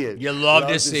to see it. You love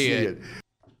to see it.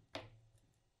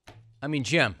 I mean,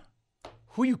 Jim,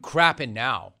 who you crapping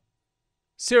now?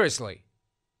 Seriously.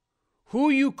 Who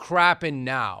you crapping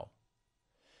now?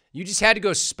 You just had to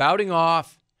go spouting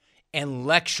off and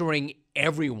lecturing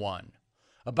everyone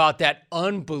about that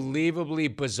unbelievably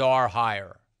bizarre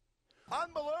hire.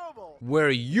 Unbelievable. Where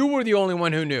you were the only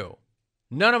one who knew.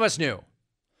 None of us knew.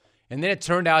 And then it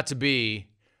turned out to be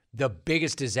the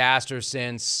biggest disaster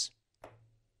since,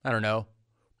 I don't know,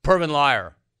 Pervin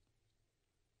Liar.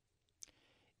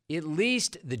 At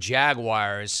least the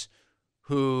Jaguars,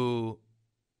 who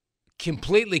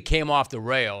completely came off the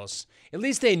rails, at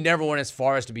least they never went as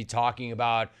far as to be talking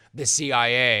about the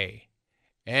CIA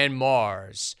and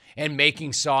Mars and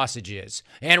making sausages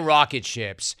and rocket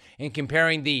ships and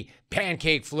comparing the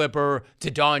pancake flipper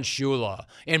to Don Shula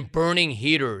and burning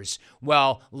heaters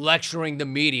while lecturing the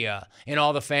media and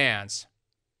all the fans.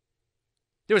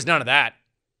 There was none of that.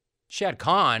 Shad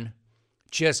Khan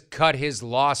just cut his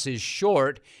losses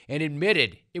short and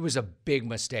admitted it was a big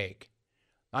mistake.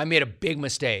 I made a big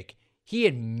mistake. He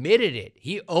admitted it.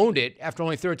 He owned it after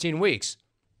only 13 weeks.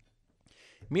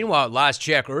 Meanwhile, at last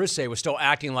check, Irsay was still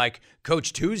acting like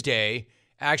Coach Tuesday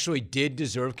actually did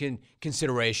deserve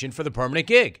consideration for the permanent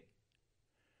gig,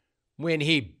 when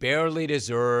he barely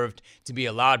deserved to be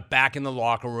allowed back in the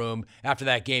locker room after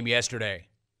that game yesterday.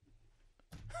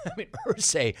 I mean,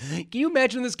 Irsay, can you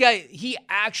imagine this guy? He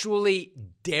actually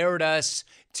dared us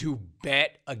to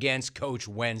bet against Coach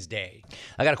Wednesday.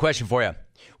 I got a question for you.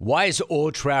 Why is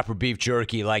Old Trapper beef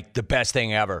jerky like the best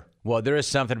thing ever? Well, there is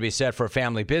something to be said for a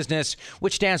family business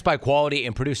which stands by quality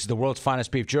and produces the world's finest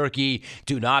beef jerky.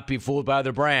 Do not be fooled by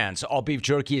other brands. All beef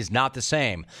jerky is not the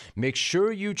same. Make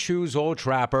sure you choose Old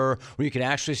Trapper, where you can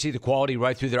actually see the quality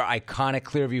right through their iconic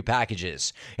Clearview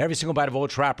packages. Every single bite of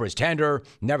Old Trapper is tender,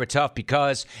 never tough,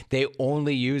 because they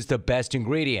only use the best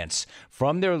ingredients.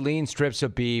 From their lean strips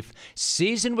of beef,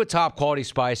 seasoned with top quality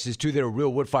spices, to their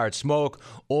real wood-fired smoke,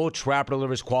 Old Trapper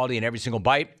delivers quality in every single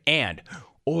bite. And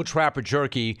Old Trapper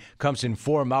jerky comes in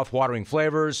 4 mouth-watering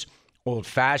flavors: Old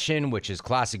Fashioned, which is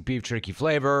classic beef jerky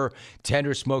flavor;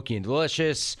 tender, smoky, and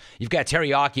delicious. You've got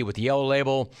teriyaki with the yellow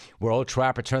label, where Old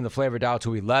Trapper turned the flavor dial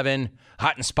to 11.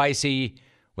 Hot and spicy,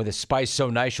 with a spice so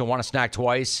nice you'll want to snack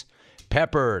twice.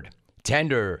 Peppered,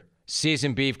 tender,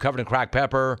 seasoned beef covered in cracked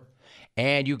pepper.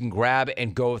 And you can grab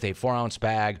and go with a 4-ounce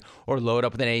bag or load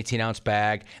up with an 18-ounce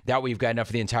bag. That way you've got enough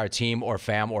for the entire team or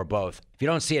fam or both. If you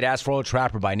don't see it, ask for Old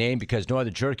Trapper by name, because no other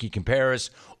jerky compares.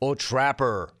 Old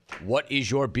Trapper, what is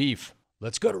your beef?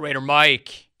 Let's go to Raider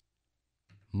Mike.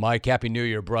 Mike, Happy New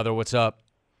Year, brother. What's up?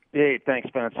 Hey, thanks,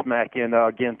 Vance Smack. And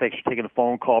again, thanks for taking the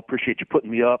phone call. Appreciate you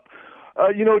putting me up.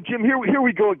 Jim, here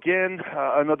we go again.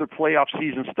 Another playoff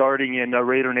season starting, and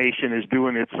Raider Nation is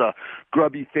doing its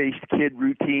grubby-faced kid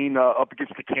routine up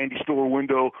against the candy store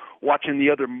window, watching the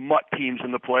other mutt teams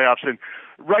in the playoffs. And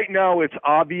right now, it's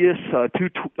obvious.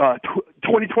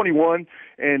 2021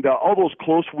 and all those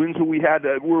close wins that we had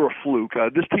were a fluke.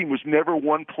 This team was never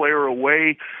one player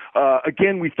away.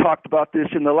 Again, we've talked about this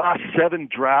in the last 7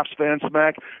 drafts, Vance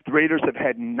Mac. The Raiders have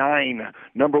had 9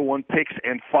 number 1 picks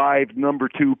and 5 number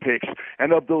 2 picks.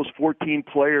 And of those 14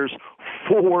 players,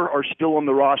 4 are still on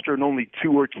the roster and only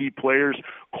 2 are key players,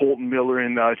 Colton Miller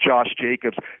and Josh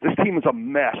Jacobs. This team is a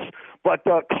mess. But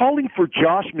calling for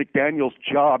Josh McDaniels'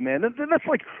 job, man, that's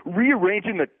like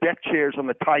rearranging the deck chairs on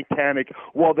the Titanic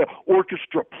while the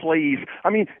orchestra plays. I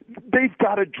mean, they've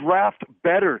got to draft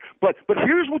better. But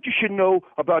here's what you should know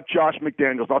about Josh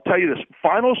McDaniels. I'll tell you this.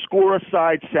 Final score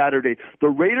aside Saturday, the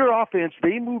Raider offense,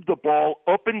 they moved the ball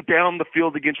up and down the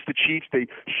field against the Chiefs. They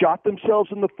shot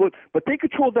themselves in the foot, but they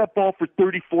controlled that ball for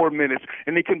 34 minutes,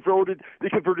 and they converted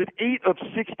 8 of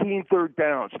 16 third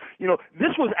downs.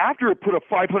 This was after it put up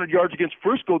 500 yards against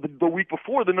Frisco the week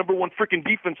before, the number 1 freaking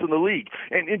defense in the league.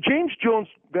 And James Jones,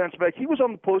 Vance Mac, he was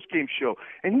on the postgame show,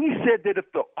 and he said that if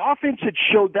the offense had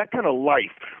showed that kind of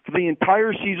life for the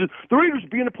entire season, the Raiders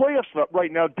would be in the playoffs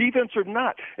right now, defense or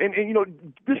not. And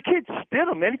this kid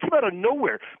Stidham, man, he came out of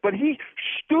nowhere, but he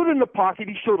stood in the pocket.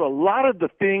 He showed a lot of the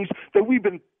things that we've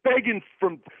been begging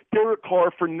from Derek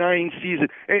Carr for 9 seasons.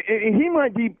 And he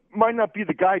might not be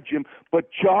the guy, Jim, but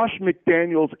Josh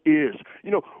McDaniels is.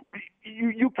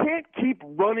 You can't keep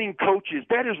running coaches.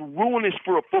 That is ruinous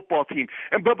for a football team.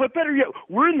 But better yet,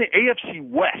 we're in the AFC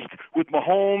West with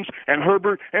Mahomes and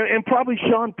Herbert and probably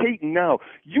Sean Payton now.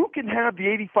 You can have the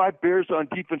 85 Bears on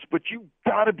defense, but you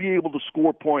got to be able to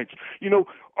score points.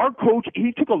 Our coach,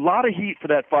 he took a lot of heat for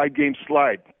that 5-game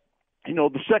slide.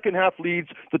 The second half leads,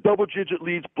 the double-digit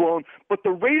leads blown. But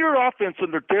the Raider offense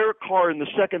under Derek Carr in the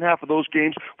second half of those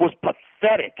games was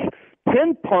pathetic.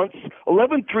 10 punts,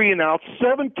 11 3-and-outs,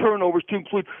 7 turnovers to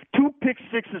include 2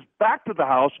 pick-sixes back to the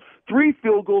house, 3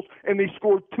 field goals, and they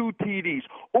scored 2 TDs.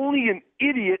 Only an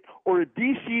idiot or a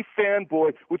DC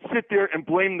fanboy would sit there and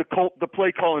blame the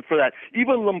play calling for that.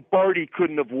 Even Lombardi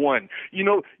couldn't have won.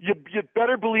 You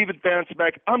better believe it, Vance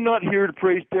Mac. I'm not here to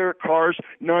praise Derek Carr's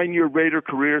 9-year Raider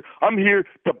career. I'm here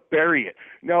to bury it.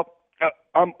 Now,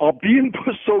 I'll be in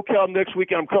SoCal next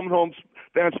weekend. I'm coming home,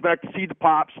 Vance Mac, to see the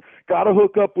Pops. Got to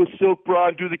hook up with Silk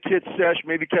Broad, do the kids sesh,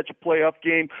 maybe catch a playoff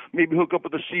game, maybe hook up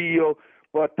with the CEO.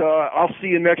 But I'll see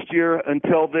you next year.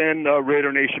 Until then,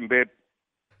 Raider Nation, babe.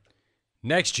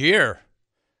 Next year?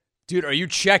 Dude, are you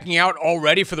checking out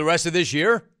already for the rest of this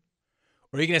year?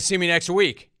 Or are you going to see me next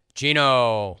week?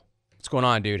 Gino, what's going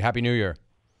on, dude? Happy New Year.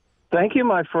 Thank you,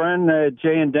 my friend.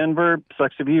 Jay in Denver.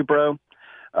 Sucks to be you, bro.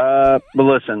 But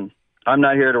listen, I'm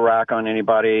not here to rack on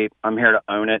anybody. I'm here to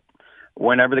own it.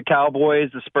 Whenever the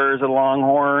Cowboys, the Spurs, and the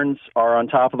Longhorns are on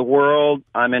top of the world,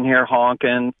 I'm in here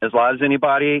honking as loud as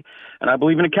anybody. And I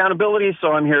believe in accountability, so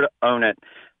I'm here to own it.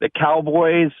 The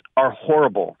Cowboys are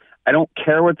horrible. I don't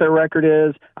care what their record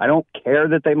is. I don't care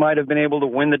that they might have been able to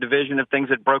win the division if things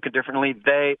had broken differently.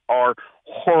 They are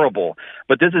horrible.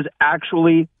 But this is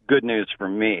actually good news for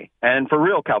me and for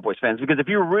real Cowboys fans, because if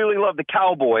you really love the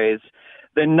Cowboys,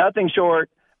 then nothing short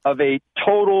of a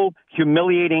total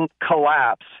humiliating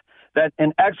collapse that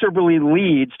inexorably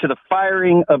leads to the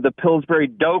firing of the Pillsbury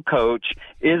Dough coach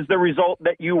is the result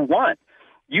that you want.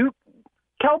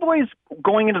 Cowboys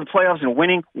going into the playoffs and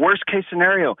winning, worst case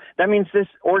scenario. That means this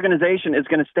organization is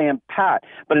going to stand pat.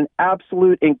 But an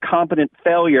absolute incompetent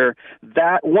failure,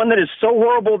 that one that is so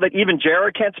horrible that even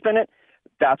Jared can't spin it,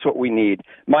 that's what we need.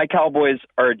 My Cowboys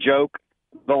are a joke.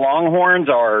 The Longhorns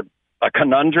are a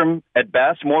conundrum at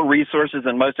best, more resources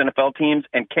than most NFL teams,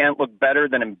 and can't look better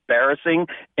than embarrassing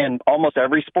in almost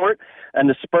every sport. And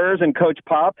the Spurs and Coach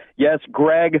Pop, yes,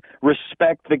 Greg,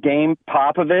 respect the game.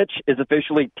 Popovich is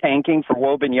officially tanking for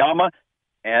Wembanyama,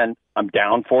 and I'm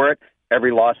down for it.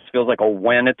 Every loss feels like a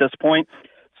win at this point.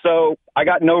 So I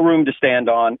got no room to stand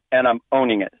on, and I'm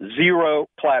owning it. Zero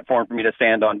platform for me to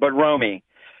stand on. But Romy,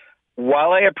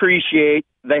 while I appreciate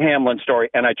the Hamlin story,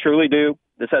 and I truly do,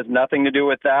 this has nothing to do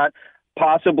with that.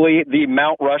 Possibly the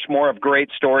Mount Rushmore of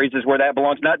great stories is where that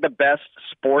belongs. Not the best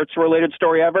sports-related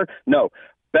story ever. No,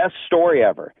 best story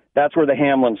ever. That's where the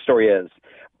Hamlin story is.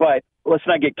 But let's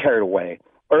not get carried away.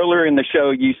 Earlier in the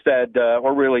show, you said,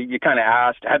 or really you kind of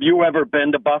asked, have you ever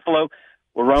been to Buffalo?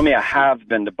 Well, Romy, I have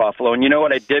been to Buffalo. And you know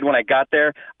what I did when I got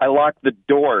there? I locked the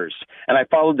doors, and I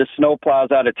followed the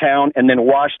snowplows out of town and then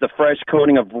washed the fresh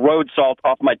coating of road salt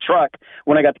off my truck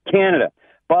when I got to Canada.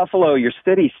 Buffalo, your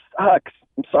city sucks.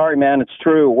 I'm sorry, man. It's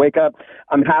true. Wake up.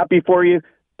 I'm happy for you,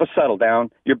 but settle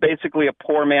down. You're basically a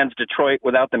poor man's Detroit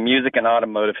without the music and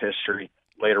automotive history.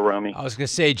 Later, Romy. I was going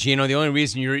to say, Gino, the only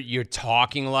reason you're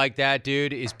talking like that,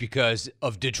 dude, is because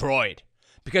of Detroit.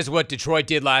 Because of what Detroit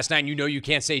did last night, and you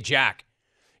can't say jack.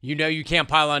 You can't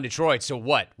pile on Detroit. So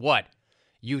what? What?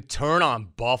 You turn on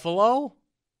Buffalo?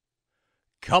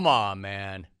 Come on,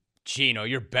 man. Gino,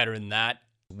 you're better than that.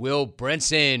 Will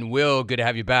Brinson. Will, good to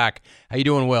have you back. How you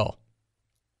doing, Will?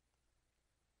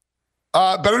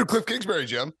 Better than Cliff Kingsbury,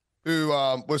 Jim, who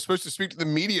was supposed to speak to the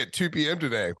media at 2 p.m.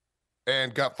 today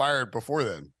and got fired before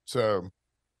then. So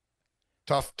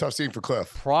tough scene for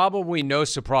Cliff. Probably no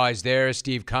surprise there.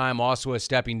 Steve Keim also is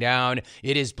stepping down.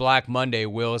 It is Black Monday,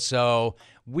 Will, so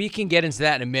we can get into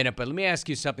that in a minute, but let me ask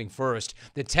you something first.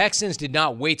 The Texans did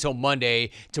not wait till Monday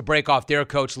to break off their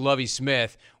coach, Lovie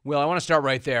Smith. Will, I want to start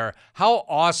right there. How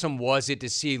awesome was it to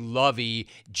see Lovie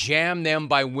jam them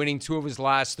by winning 2 of his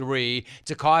last 3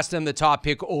 to cost them the top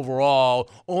pick overall,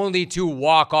 only to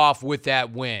walk off with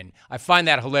that win? I find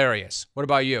that hilarious. What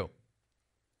about you?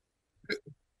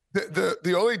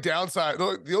 The only downside,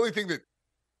 the only thing that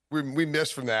we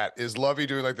missed from that is Lovie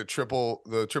doing like the triple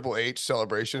H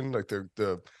celebration, like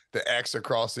the X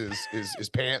across his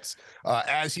pants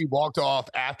as he walked off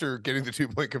after getting the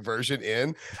 2-point conversion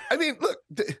in. I mean, look,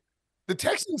 the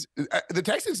Texans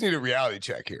need a reality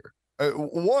check here.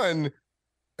 One,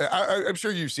 I'm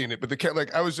sure you've seen it,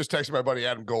 but I was just texting my buddy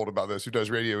Adam Gold about this, who does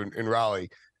radio in Raleigh.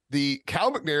 The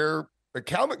Cal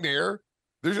McNair.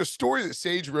 There's a story that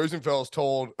Sage Rosenfels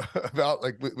told about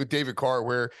with David Carr,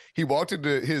 where he walked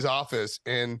into his office,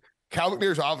 and Cal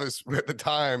McNair's office at the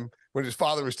time when his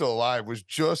father was still alive was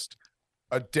just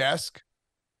a desk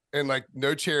and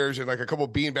no chairs and a couple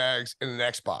of bean bags and an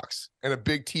Xbox and a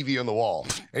big TV on the wall.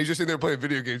 And he's just sitting there playing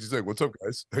video games. He's like, "What's up,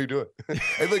 guys? How you doing?"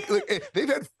 And they've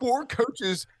had 4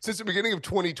 coaches since the beginning of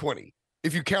 2020.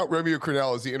 If you count Romeo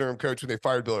Crennel as the interim coach when they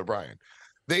fired Bill O'Brien,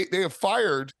 they have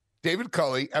fired David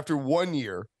Culley after 1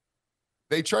 year.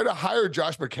 They tried to hire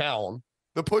Josh McCown.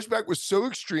 The pushback was so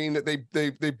extreme that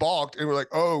they balked and were like,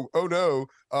 oh no,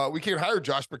 we can't hire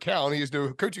Josh McCown. He has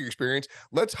no coaching experience.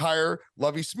 Let's hire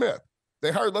Lovie Smith.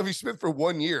 They hired Lovie Smith for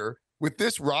 1 year. With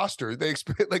this roster, they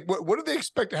expect what do they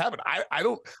expect to happen? I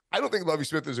don't think Lovie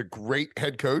Smith is a great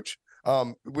head coach.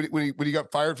 When he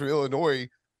got fired from Illinois,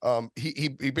 he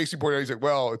basically pointed out, he's like,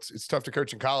 well, it's tough to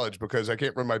coach in college because I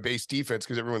can't run my base defense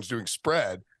because everyone's doing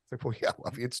spread. It's like, well, yeah,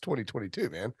 Lovie, it's 2022,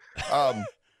 man.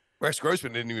 Rex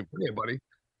Grossman didn't even play anybody.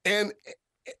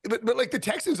 But the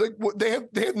Texans, they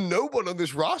have no one on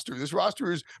this roster. This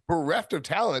roster is bereft of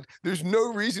talent. There's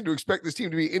no reason to expect this team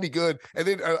to be any good. And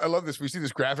then I love this. We see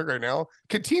this graphic right now.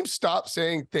 Can teams stop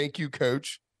saying thank you,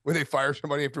 coach, when they fire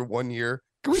somebody after 1 year?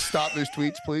 Can we stop those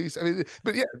tweets, please? I mean,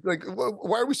 but yeah,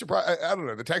 why are we surprised? I don't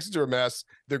know. The Texans are a mess.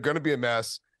 They're going to be a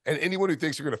mess. And anyone who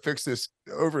thinks they're going to fix this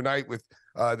overnight with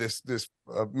this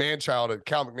man-child at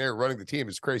Cal McNair running the team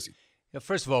is crazy.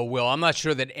 First of all, Will, I'm not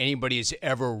sure that anybody has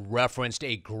ever referenced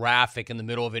a graphic in the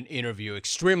middle of an interview.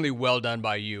 Extremely well done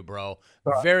by you, bro.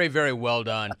 Very, very well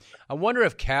done. I wonder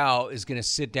if Cal is going to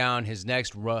sit down his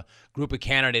next group of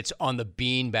candidates on the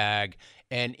beanbag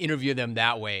and interview them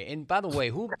that way. And by the way,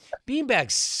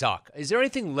 beanbags suck. Is there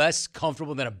anything less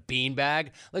comfortable than a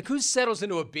beanbag? Who settles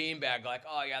into a beanbag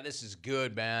oh, yeah, this is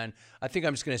good, man. I think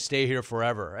I'm just going to stay here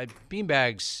forever.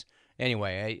 Beanbags,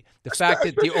 anyway, the fact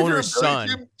that the owner's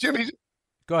son. Jim,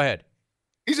 go ahead.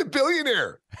 He's a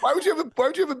billionaire. Why would you have a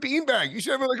beanbag? You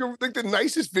should have the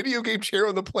nicest video game chair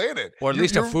on the planet. Or at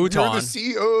least a futon. You're the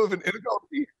CEO of an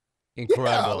NFL.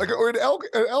 Incredible. Yeah, or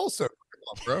an Elsa.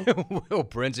 Bro. Will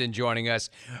Brinson joining us.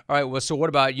 All right, well, so what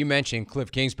about, you mentioned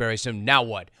Cliff Kingsbury, so now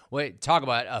what? Wait, talk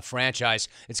about a franchise.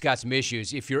 It's got some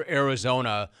issues. If you're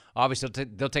Arizona, obviously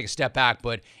they'll take a step back,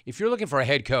 but if you're looking for a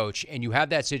head coach and you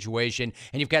have that situation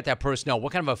and you've got that personnel,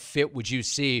 what kind of a fit would you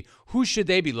see? Who should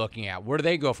they be looking at? Where do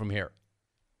they go from here?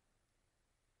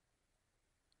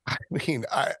 I mean,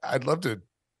 I'd love to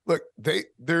look.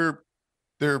 Their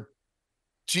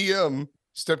GM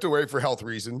stepped away for health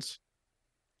reasons,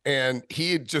 and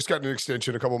he had just gotten an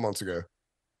extension a couple months ago.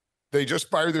 They just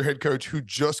fired their head coach, who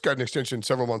just got an extension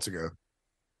several months ago.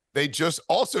 They just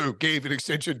also gave an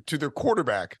extension to their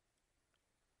quarterback.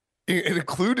 It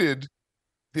included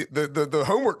the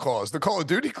homework clause, the Call of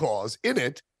Duty clause in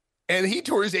it, and he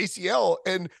tore his ACL.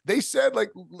 And they said,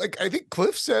 like I think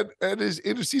Cliff said at his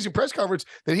interseason press conference,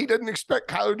 that he doesn't expect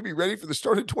Kyler to be ready for the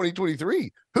start of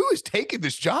 2023. Who is taking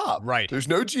this job? Right. There's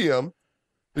no GM.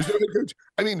 There's no head coach.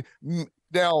 I mean,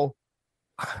 now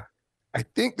I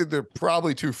think that they're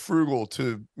probably too frugal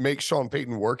to make Sean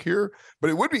Payton work here, but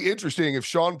it would be interesting if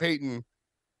Sean Payton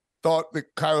thought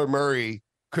that Kyler Murray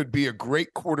could be a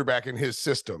great quarterback in his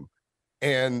system,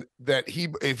 and that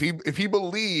if he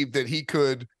believed that he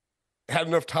could had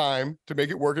enough time to make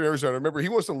it work in Arizona. Remember, he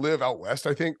wants to live out west,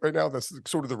 I think, right now. That's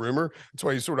sort of the rumor. That's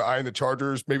why he's sort of eyeing the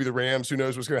Chargers, maybe the Rams. Who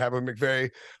knows what's going to happen with McVay.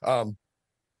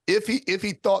 If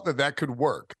he thought that could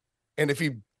work, and if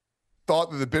he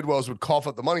thought that the Bidwells would cough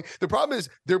up the money, the problem is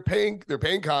they're paying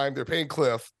Keim, they're paying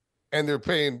Cliff, and they're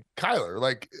paying Kyler.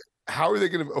 Like, how are they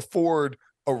going to afford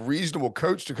a reasonable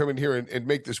coach to come in here and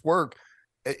make this work?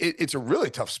 It's a really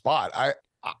tough spot. I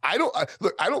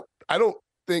don't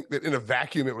think that in a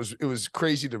vacuum it was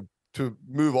crazy to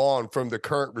move on from the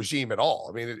current regime at all.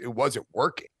 I mean, it wasn't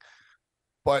working,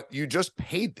 but you just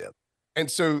paid them. And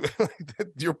so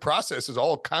your process is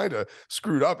all kind of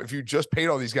screwed up if you just paid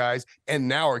all these guys and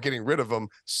now are getting rid of them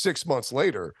 6 months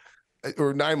later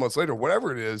or 9 months later,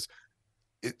 whatever it is.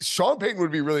 Sean Payton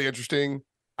would be really interesting.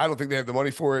 I don't think they have the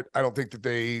money for it. I don't think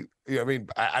that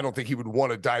I don't think he would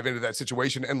want to dive into that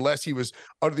situation unless he was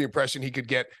under the impression he could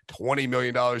get $20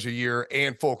 million a year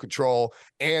and full control,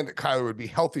 and that Kyler would be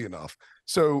healthy enough.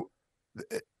 So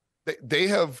they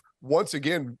have, once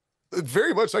again,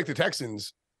 very much like the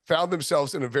Texans, found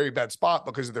themselves in a very bad spot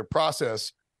because of their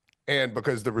process and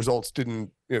because the results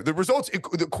the results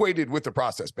equated with the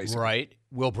process, basically. Right.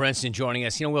 Will Brinson joining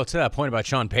us. Will, to that point about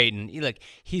Sean Payton,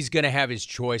 he's going to have his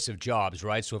choice of jobs,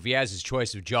 right? So if he has his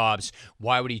choice of jobs,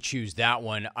 why would he choose that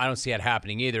one? I don't see that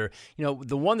happening either.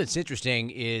 The one that's interesting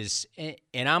is,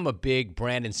 and I'm a big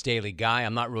Brandon Staley guy,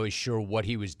 I'm not really sure what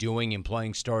he was doing in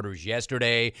playing starters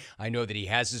yesterday. I know that he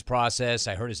has his process.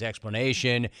 I heard his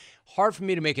explanation. Hard for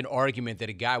me to make an argument that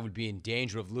a guy would be in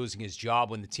danger of losing his job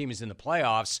when the team is in the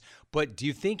playoffs. But do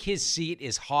you think his seat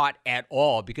is hot at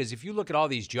all? Because if you look at all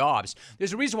these jobs,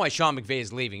 there's a reason why Sean McVay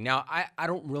is leaving. Now, I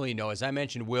don't really know. As I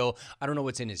mentioned, Will, I don't know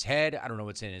what's in his head. I don't know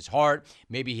what's in his heart.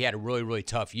 Maybe he had a really, really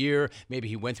tough year. Maybe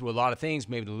he went through a lot of things.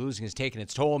 Maybe the losing has taken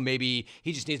its toll. Maybe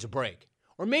he just needs a break.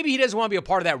 Or maybe he doesn't want to be a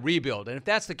part of that rebuild. And if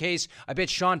that's the case, I bet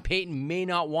Sean Payton may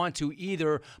not want to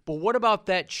either. But what about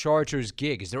that Chargers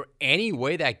gig? Is there any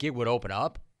way that gig would open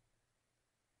up?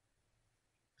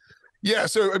 Yeah,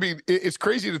 so, I mean, it's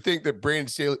crazy to think that Brandon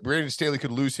Staley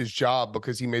could lose his job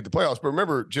because he made the playoffs. But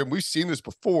remember, Jim, we've seen this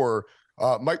before.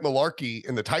 Mike Mularkey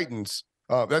and the Titans,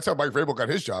 that's how Mike Vrabel got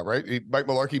his job, right? Mike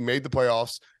Mularkey made the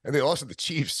playoffs, and they lost to the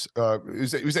Chiefs.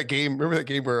 It was that game. Remember that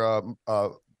game where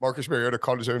Marcus Mariota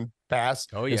caught his own pass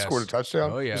and scored a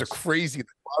touchdown? It was a crazy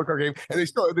wildcard game, and they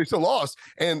still lost.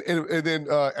 And then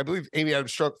I believe Amy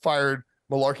Adams Strunk fired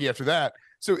Mularkey after that.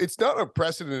 So it's not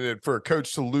unprecedented for a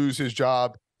coach to lose his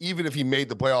job, even if he made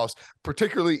the playoffs,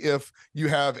 particularly if you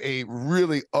have a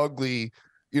really ugly,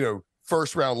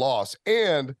 first round loss.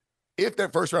 And if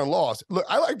that first round loss, look,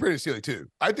 I like Brandon Staley too.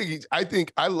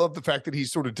 I love the fact that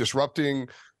he's sort of disrupting,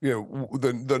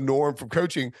 the norm from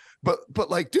coaching. But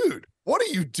like, dude, what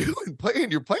are you doing playing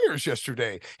your players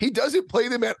yesterday? He doesn't play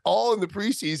them at all in the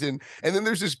preseason. And then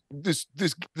there's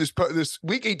this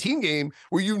week 18 game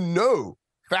where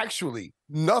factually,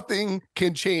 nothing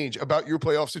can change about your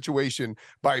playoff situation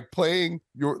by playing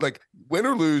win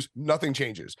or lose, nothing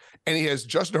changes. And he has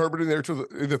Justin Herbert in there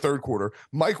in the third quarter.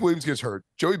 Mike Williams gets hurt.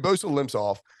 Joey Bosa limps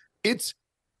off. It's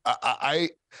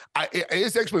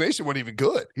his explanation wasn't even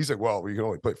good. He's like, well, we can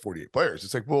only play 48 players.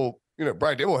 It's like, well,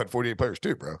 Brian Daboll had 48 players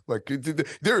too, bro. Like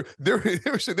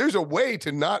there's a way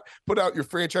to not put out your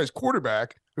franchise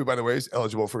quarterback, who, by the way, is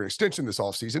eligible for an extension this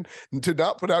offseason, to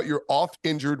not put out your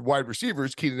oft-injured wide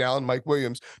receivers, Keenan Allen, Mike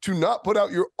Williams, to not put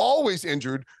out your always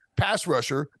injured pass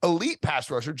rusher, elite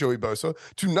pass rusher, Joey Bosa,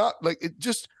 to not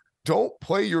just don't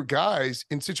play your guys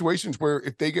in situations where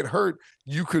if they get hurt,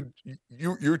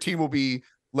 your team will be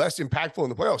less impactful in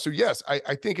the playoffs. So yes,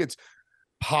 I think it's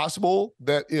possible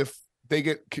that if they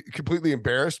get completely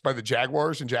embarrassed by the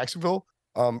Jaguars in Jacksonville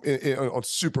on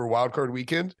Super Wildcard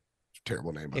Weekend.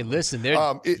 Terrible name. Hey, listen,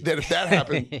 that if that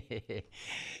happened.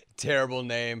 Terrible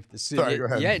name. Sorry, go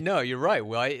ahead. Yeah, no, you're right.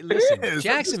 Well, listen,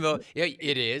 Jacksonville,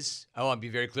 it is. I want to be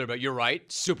very clear about it. You're right.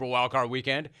 Super Wildcard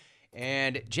Weekend.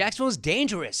 And Jacksonville is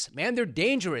dangerous, man. They're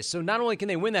dangerous. So not only can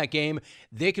they win that game,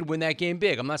 they could win that game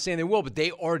big. I'm not saying they will, but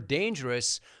they are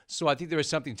dangerous. So I think there is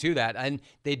something to that. And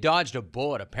they dodged a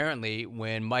bullet, apparently,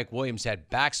 when Mike Williams had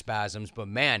back spasms. But,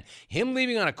 man, him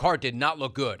leaving on a cart did not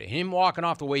look good. Him walking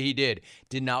off the way he did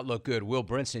not look good. Will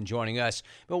Brinson joining us.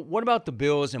 But what about the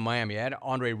Bills in Miami? I had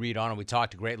Andre Reed on, and we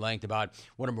talked at great length about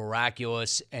what a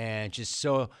miraculous and just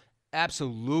so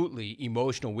absolutely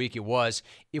emotional week it was.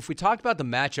 If we talked about the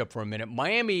matchup for a minute,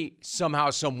 Miami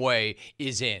somehow, some way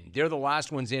is in. They're the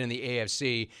last ones in the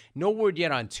AFC. No word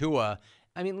yet on Tua.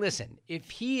 I mean, listen, if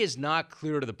he is not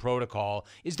clear to the protocol,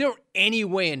 is there any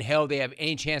way in hell they have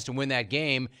any chance to win that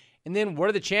game? And then what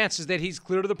are the chances that he's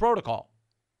clear to the protocol?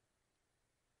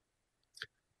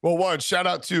 Well, one, shout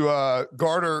out to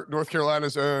Garner, North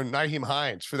Carolina's own Nyheim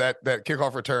Hines for that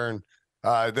kickoff return,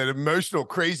 that emotional,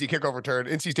 crazy kickoff return.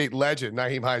 NC State legend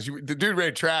Nyheim Hines. The dude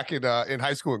ran track in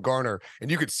high school at Garner, and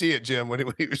you could see it, Jim, when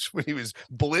he was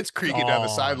blitzkrieging down the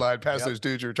sideline past those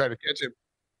dudes who were trying to catch him.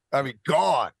 I mean,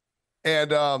 gone.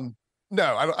 And no,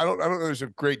 I don't know. There's a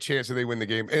great chance that they win the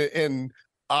game. And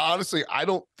honestly, I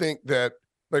don't think that,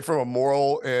 like, from a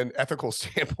moral and ethical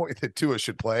standpoint, that Tua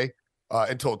should play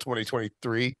until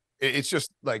 2023. It's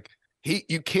just like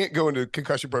you can't go into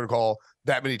concussion protocol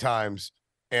that many times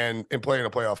and play in a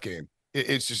playoff game.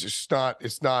 It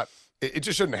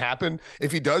just shouldn't happen.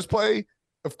 If he does play,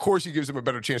 of course he gives them a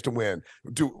better chance to win.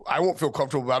 I won't feel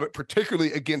comfortable about it,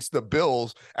 particularly against the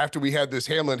Bills after we had this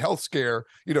Hamlin health scare,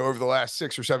 over the last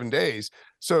 6 or 7 days.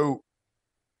 So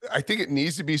I think it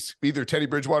needs to be either Teddy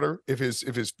Bridgewater if his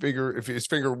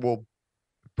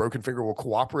broken finger will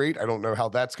cooperate. I don't know how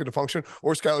that's going to function,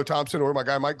 or Skylar Thompson, or my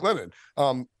guy Mike Glennon.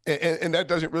 And that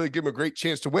doesn't really give him a great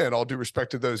chance to win, all due respect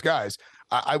to those guys.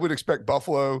 I would expect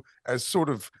Buffalo, as sort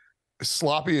of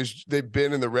sloppy as they've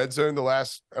been in the red zone the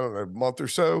last, month or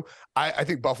so. I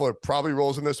think Buffalo probably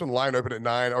rolls in this one. Line open at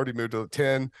 9, already moved to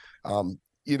 10.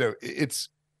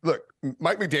 Look,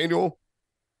 Mike McDaniel,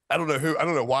 I don't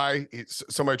know why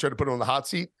somebody tried to put him on the hot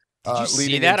seat. Did you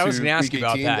see that? I was going to ask you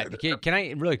about that. Can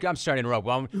I really? I'm starting to interrupt.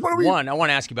 Well, I want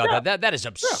to ask you about that. That is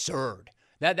absurd.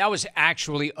 Yeah. That was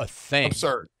actually a thing.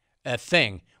 Absurd. A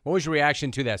thing. What was your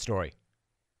reaction to that story?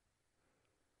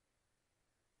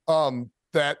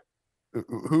 That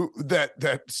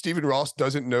Stephen Ross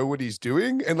doesn't know what he's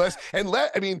doing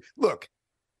look.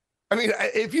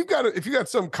 If you've got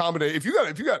some combination,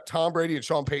 if you got Tom Brady and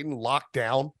Sean Payton locked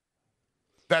down,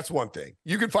 that's one thing.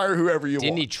 You can fire whoever you want.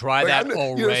 Didn't he try that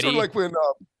already? Sort of like when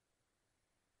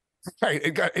right,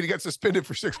 he got suspended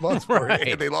for 6 months for it,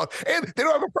 and they lost, and they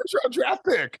don't have a first round draft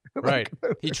pick. Right.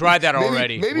 He tried that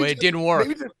already. Maybe it didn't work.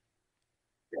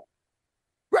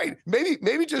 Right.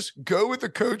 Maybe just go with the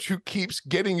coach who keeps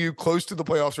getting you close to the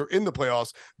playoffs or in the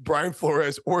playoffs, Brian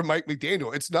Flores or Mike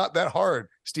McDaniel. It's not that hard,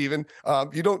 Steven.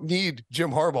 You don't need Jim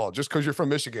Harbaugh just because you're from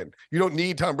Michigan. You don't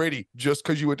need Tom Brady just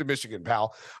because you went to Michigan,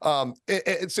 pal.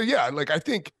 And so, yeah, I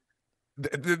think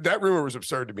that rumor was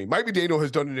absurd to me. Mike McDaniel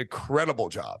has done an incredible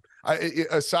job.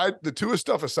 Aside the Tua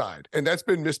stuff aside, and that's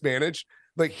been mismanaged,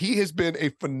 he has been a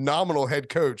phenomenal head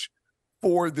coach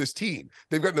for this team.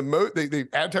 They've got the most, they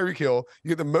add Tyreek Hill, you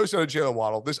get the most out of Jalen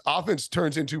Waddle. This offense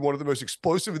turns into one of the most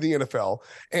explosive in the NFL.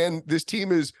 And this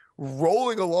team is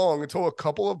rolling along until a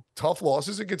couple of tough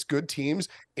losses against good teams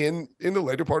in the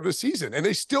later part of the season. And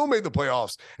they still made the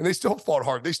playoffs, and they still fought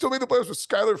hard. They still made the playoffs with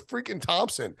Skylar freaking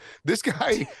Thompson. This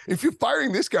guy, if you're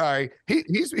firing this guy,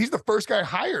 he's the first guy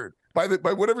hired by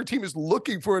whatever team is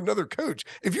looking for another coach.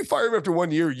 If you fire him after 1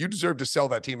 year, you deserve to sell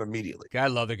that team immediately. I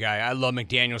love the guy. I love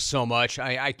McDaniel so much.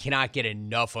 I cannot get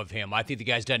enough of him. I think the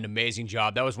guy's done an amazing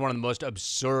job. That was one of the most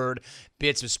absurd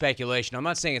bits of speculation. I'm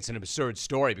not saying it's an absurd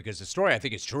story, because the story I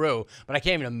think is true, but I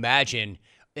can't even imagine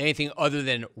anything other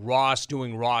than Ross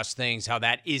doing Ross things, how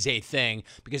that is a thing,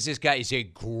 because this guy is a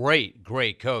great,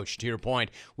 great coach. To your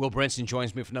point, Will Brinson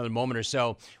joins me for another moment or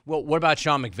so. Well, what about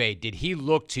Sean McVay? Did he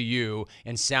look to you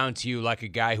and sound to you like a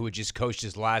guy who had just coached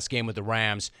his last game with the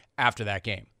Rams after that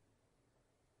game?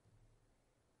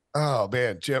 Oh,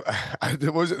 man, Jim, I think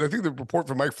the report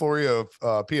from Mike Florio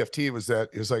of PFT was that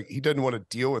it was he doesn't want to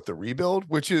deal with the rebuild,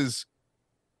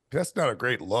 that's not a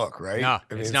great look, right? No,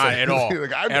 it's not at all.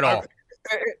 At all.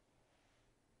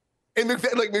 And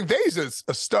McVay's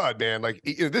a stud, man.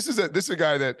 This is a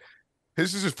guy that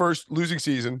this is his first losing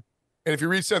season. And if you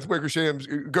read Seth Wickersham's,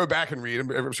 go back and read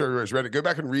him. I'm sure everybody's read it. Go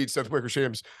back and read Seth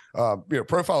Wickersham's,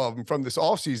 profile of him from this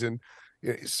offseason.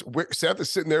 Seth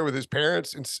is sitting there with his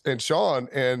parents and Sean,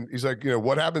 and he's like,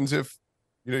 what happens if,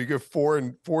 you go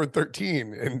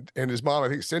 4-13, and his mom, I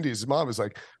think his mom is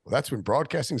like, well, that's when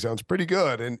broadcasting sounds pretty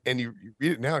good. And you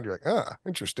read it now and you're like,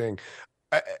 interesting.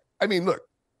 I mean, look,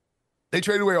 they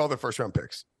traded away all their first round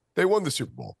picks. They won the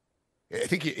Super Bowl. I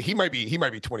think he might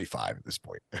be 25 at this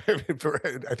point.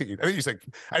 I think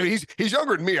he's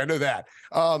younger than me. I know that.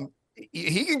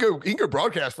 He can go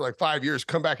broadcast for 5 years,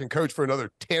 come back and coach for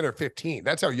another 10 or 15.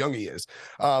 That's how young he is.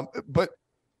 But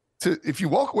if you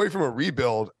walk away from a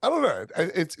rebuild, I don't know.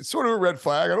 It's sort of a red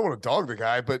flag. I don't want to dog the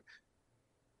guy, but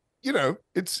you're going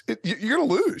to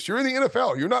lose. You're in the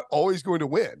NFL. You're not always going to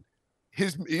win.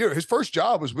 His first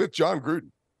job was with John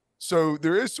Gruden. So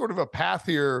there is sort of a path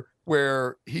here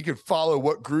where he could follow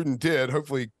what Gruden did,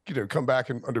 hopefully, come back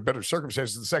under better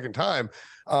circumstances the second time.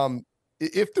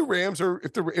 If the Rams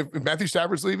if Matthew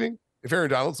Stafford's leaving, if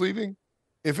Aaron Donald's leaving,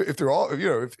 if they're all,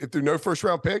 if they're no first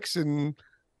round picks, and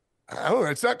I don't know,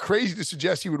 it's not crazy to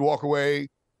suggest he would walk away,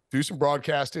 do some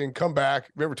broadcasting, come back.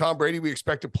 Remember, Tom Brady, we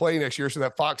expect to play next year, so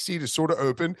that Fox seat is sort of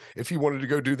open if he wanted to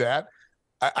go do that.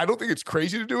 I don't think it's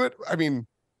crazy to do it. I mean,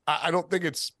 I don't think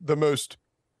it's the most.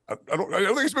 I don't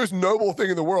think it's the most noble thing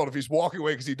in the world if he's walking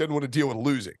away because he doesn't want to deal with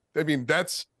losing. I mean,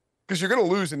 that's because you're going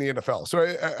to lose in the NFL. So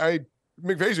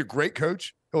McVay's a great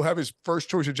coach. He'll have his first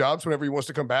choice of jobs whenever he wants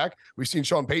to come back. We've seen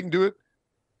Sean Payton do it.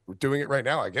 We're doing it right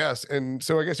now, I guess. And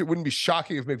so I guess it wouldn't be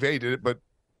shocking if McVay did it, but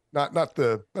not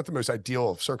the most ideal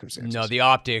of circumstances. No, the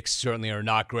optics certainly are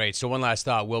not great. So one last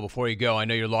thought, Will, before you go. I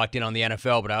know you're locked in on the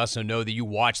NFL, but I also know that you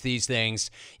watch these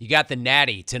things. You got the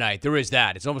Natty tonight. There is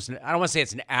that. It's almost, I don't want to say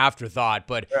it's an afterthought,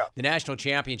 but the national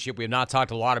championship we have not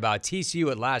talked a lot about.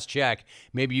 TCU at last check,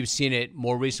 maybe you've seen it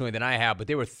more recently than I have, but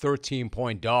they were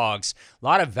 13-point dogs. A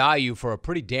lot of value for a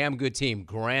pretty damn good team.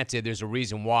 Granted, there's a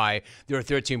reason why they're a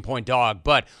 13-point dog,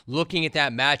 but looking at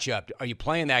that matchup, are you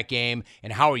playing that game,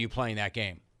 and how are you playing that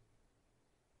game?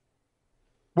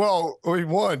 Well,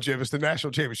 one, Jim, it's the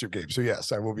national championship game. So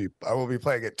yes, I will be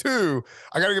playing it. Two,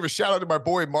 I got to give a shout out to my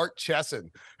boy, Mark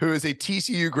Chesson, who is a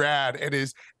TCU grad and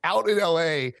is out in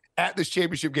LA at this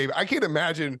championship game. I can't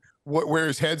imagine where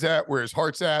his head's at, where his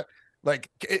heart's at.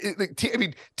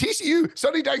 TCU,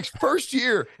 Sonny Dykes' first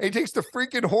year, and he takes the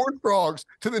freaking Horned Frogs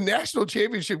to the national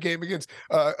championship game against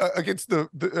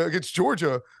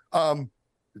Georgia.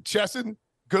 Chesson,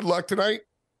 good luck tonight.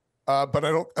 But I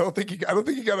don't think you got a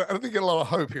lot of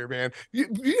hope here, man. You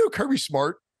know, Kirby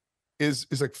Smart is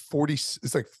like 40.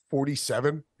 It's like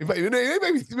 47. He might be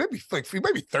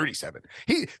 37.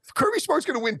 Kirby Smart's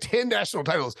going to win 10 national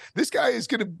titles. This guy is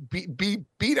going to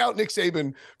beat out Nick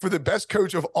Saban for the best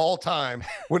coach of all time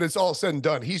when it's all said and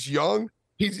done. He's young.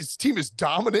 His team is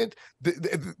dominant.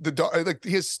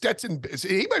 His Stetson.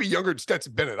 He might be younger than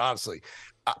Stetson Bennett, honestly.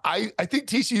 I think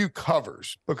TCU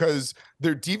covers because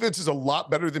their defense is a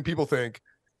lot better than people think.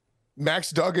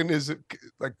 Max Duggan is I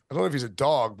don't know if he's a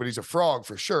dog, but he's a frog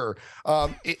for sure.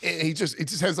 He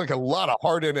just has like a lot of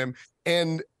heart in him,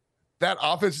 and that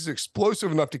offense is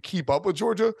explosive enough to keep up with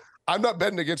Georgia. I'm not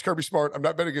betting against Kirby Smart. I'm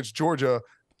not betting against Georgia.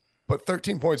 But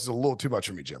 13 points is a little too much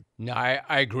for me, Jim. No, I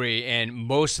agree. And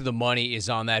most of the money is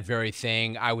on that very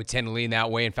thing. I would tend to lean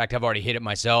that way. In fact, I've already hit it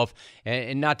myself.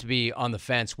 And not to be on the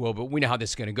fence, Will, but we know how this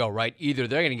is going to go, right? Either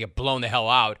they're going to get blown the hell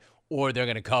out or they're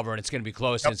going to cover, and it's going to be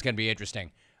close, and it's going to be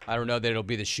interesting. I don't know that it'll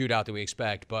be the shootout that we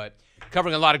expect, but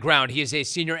covering a lot of ground. He is a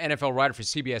senior NFL writer for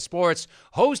CBS Sports,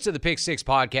 host of the Pick Six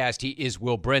podcast. He is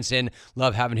Will Brinson.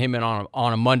 Love having him in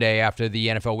on a Monday after the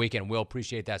NFL weekend. Will,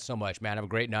 appreciate that so much, man. Have a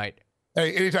great night.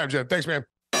 Hey, anytime, Jim. Thanks, man.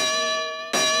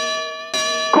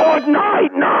 Good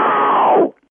night now.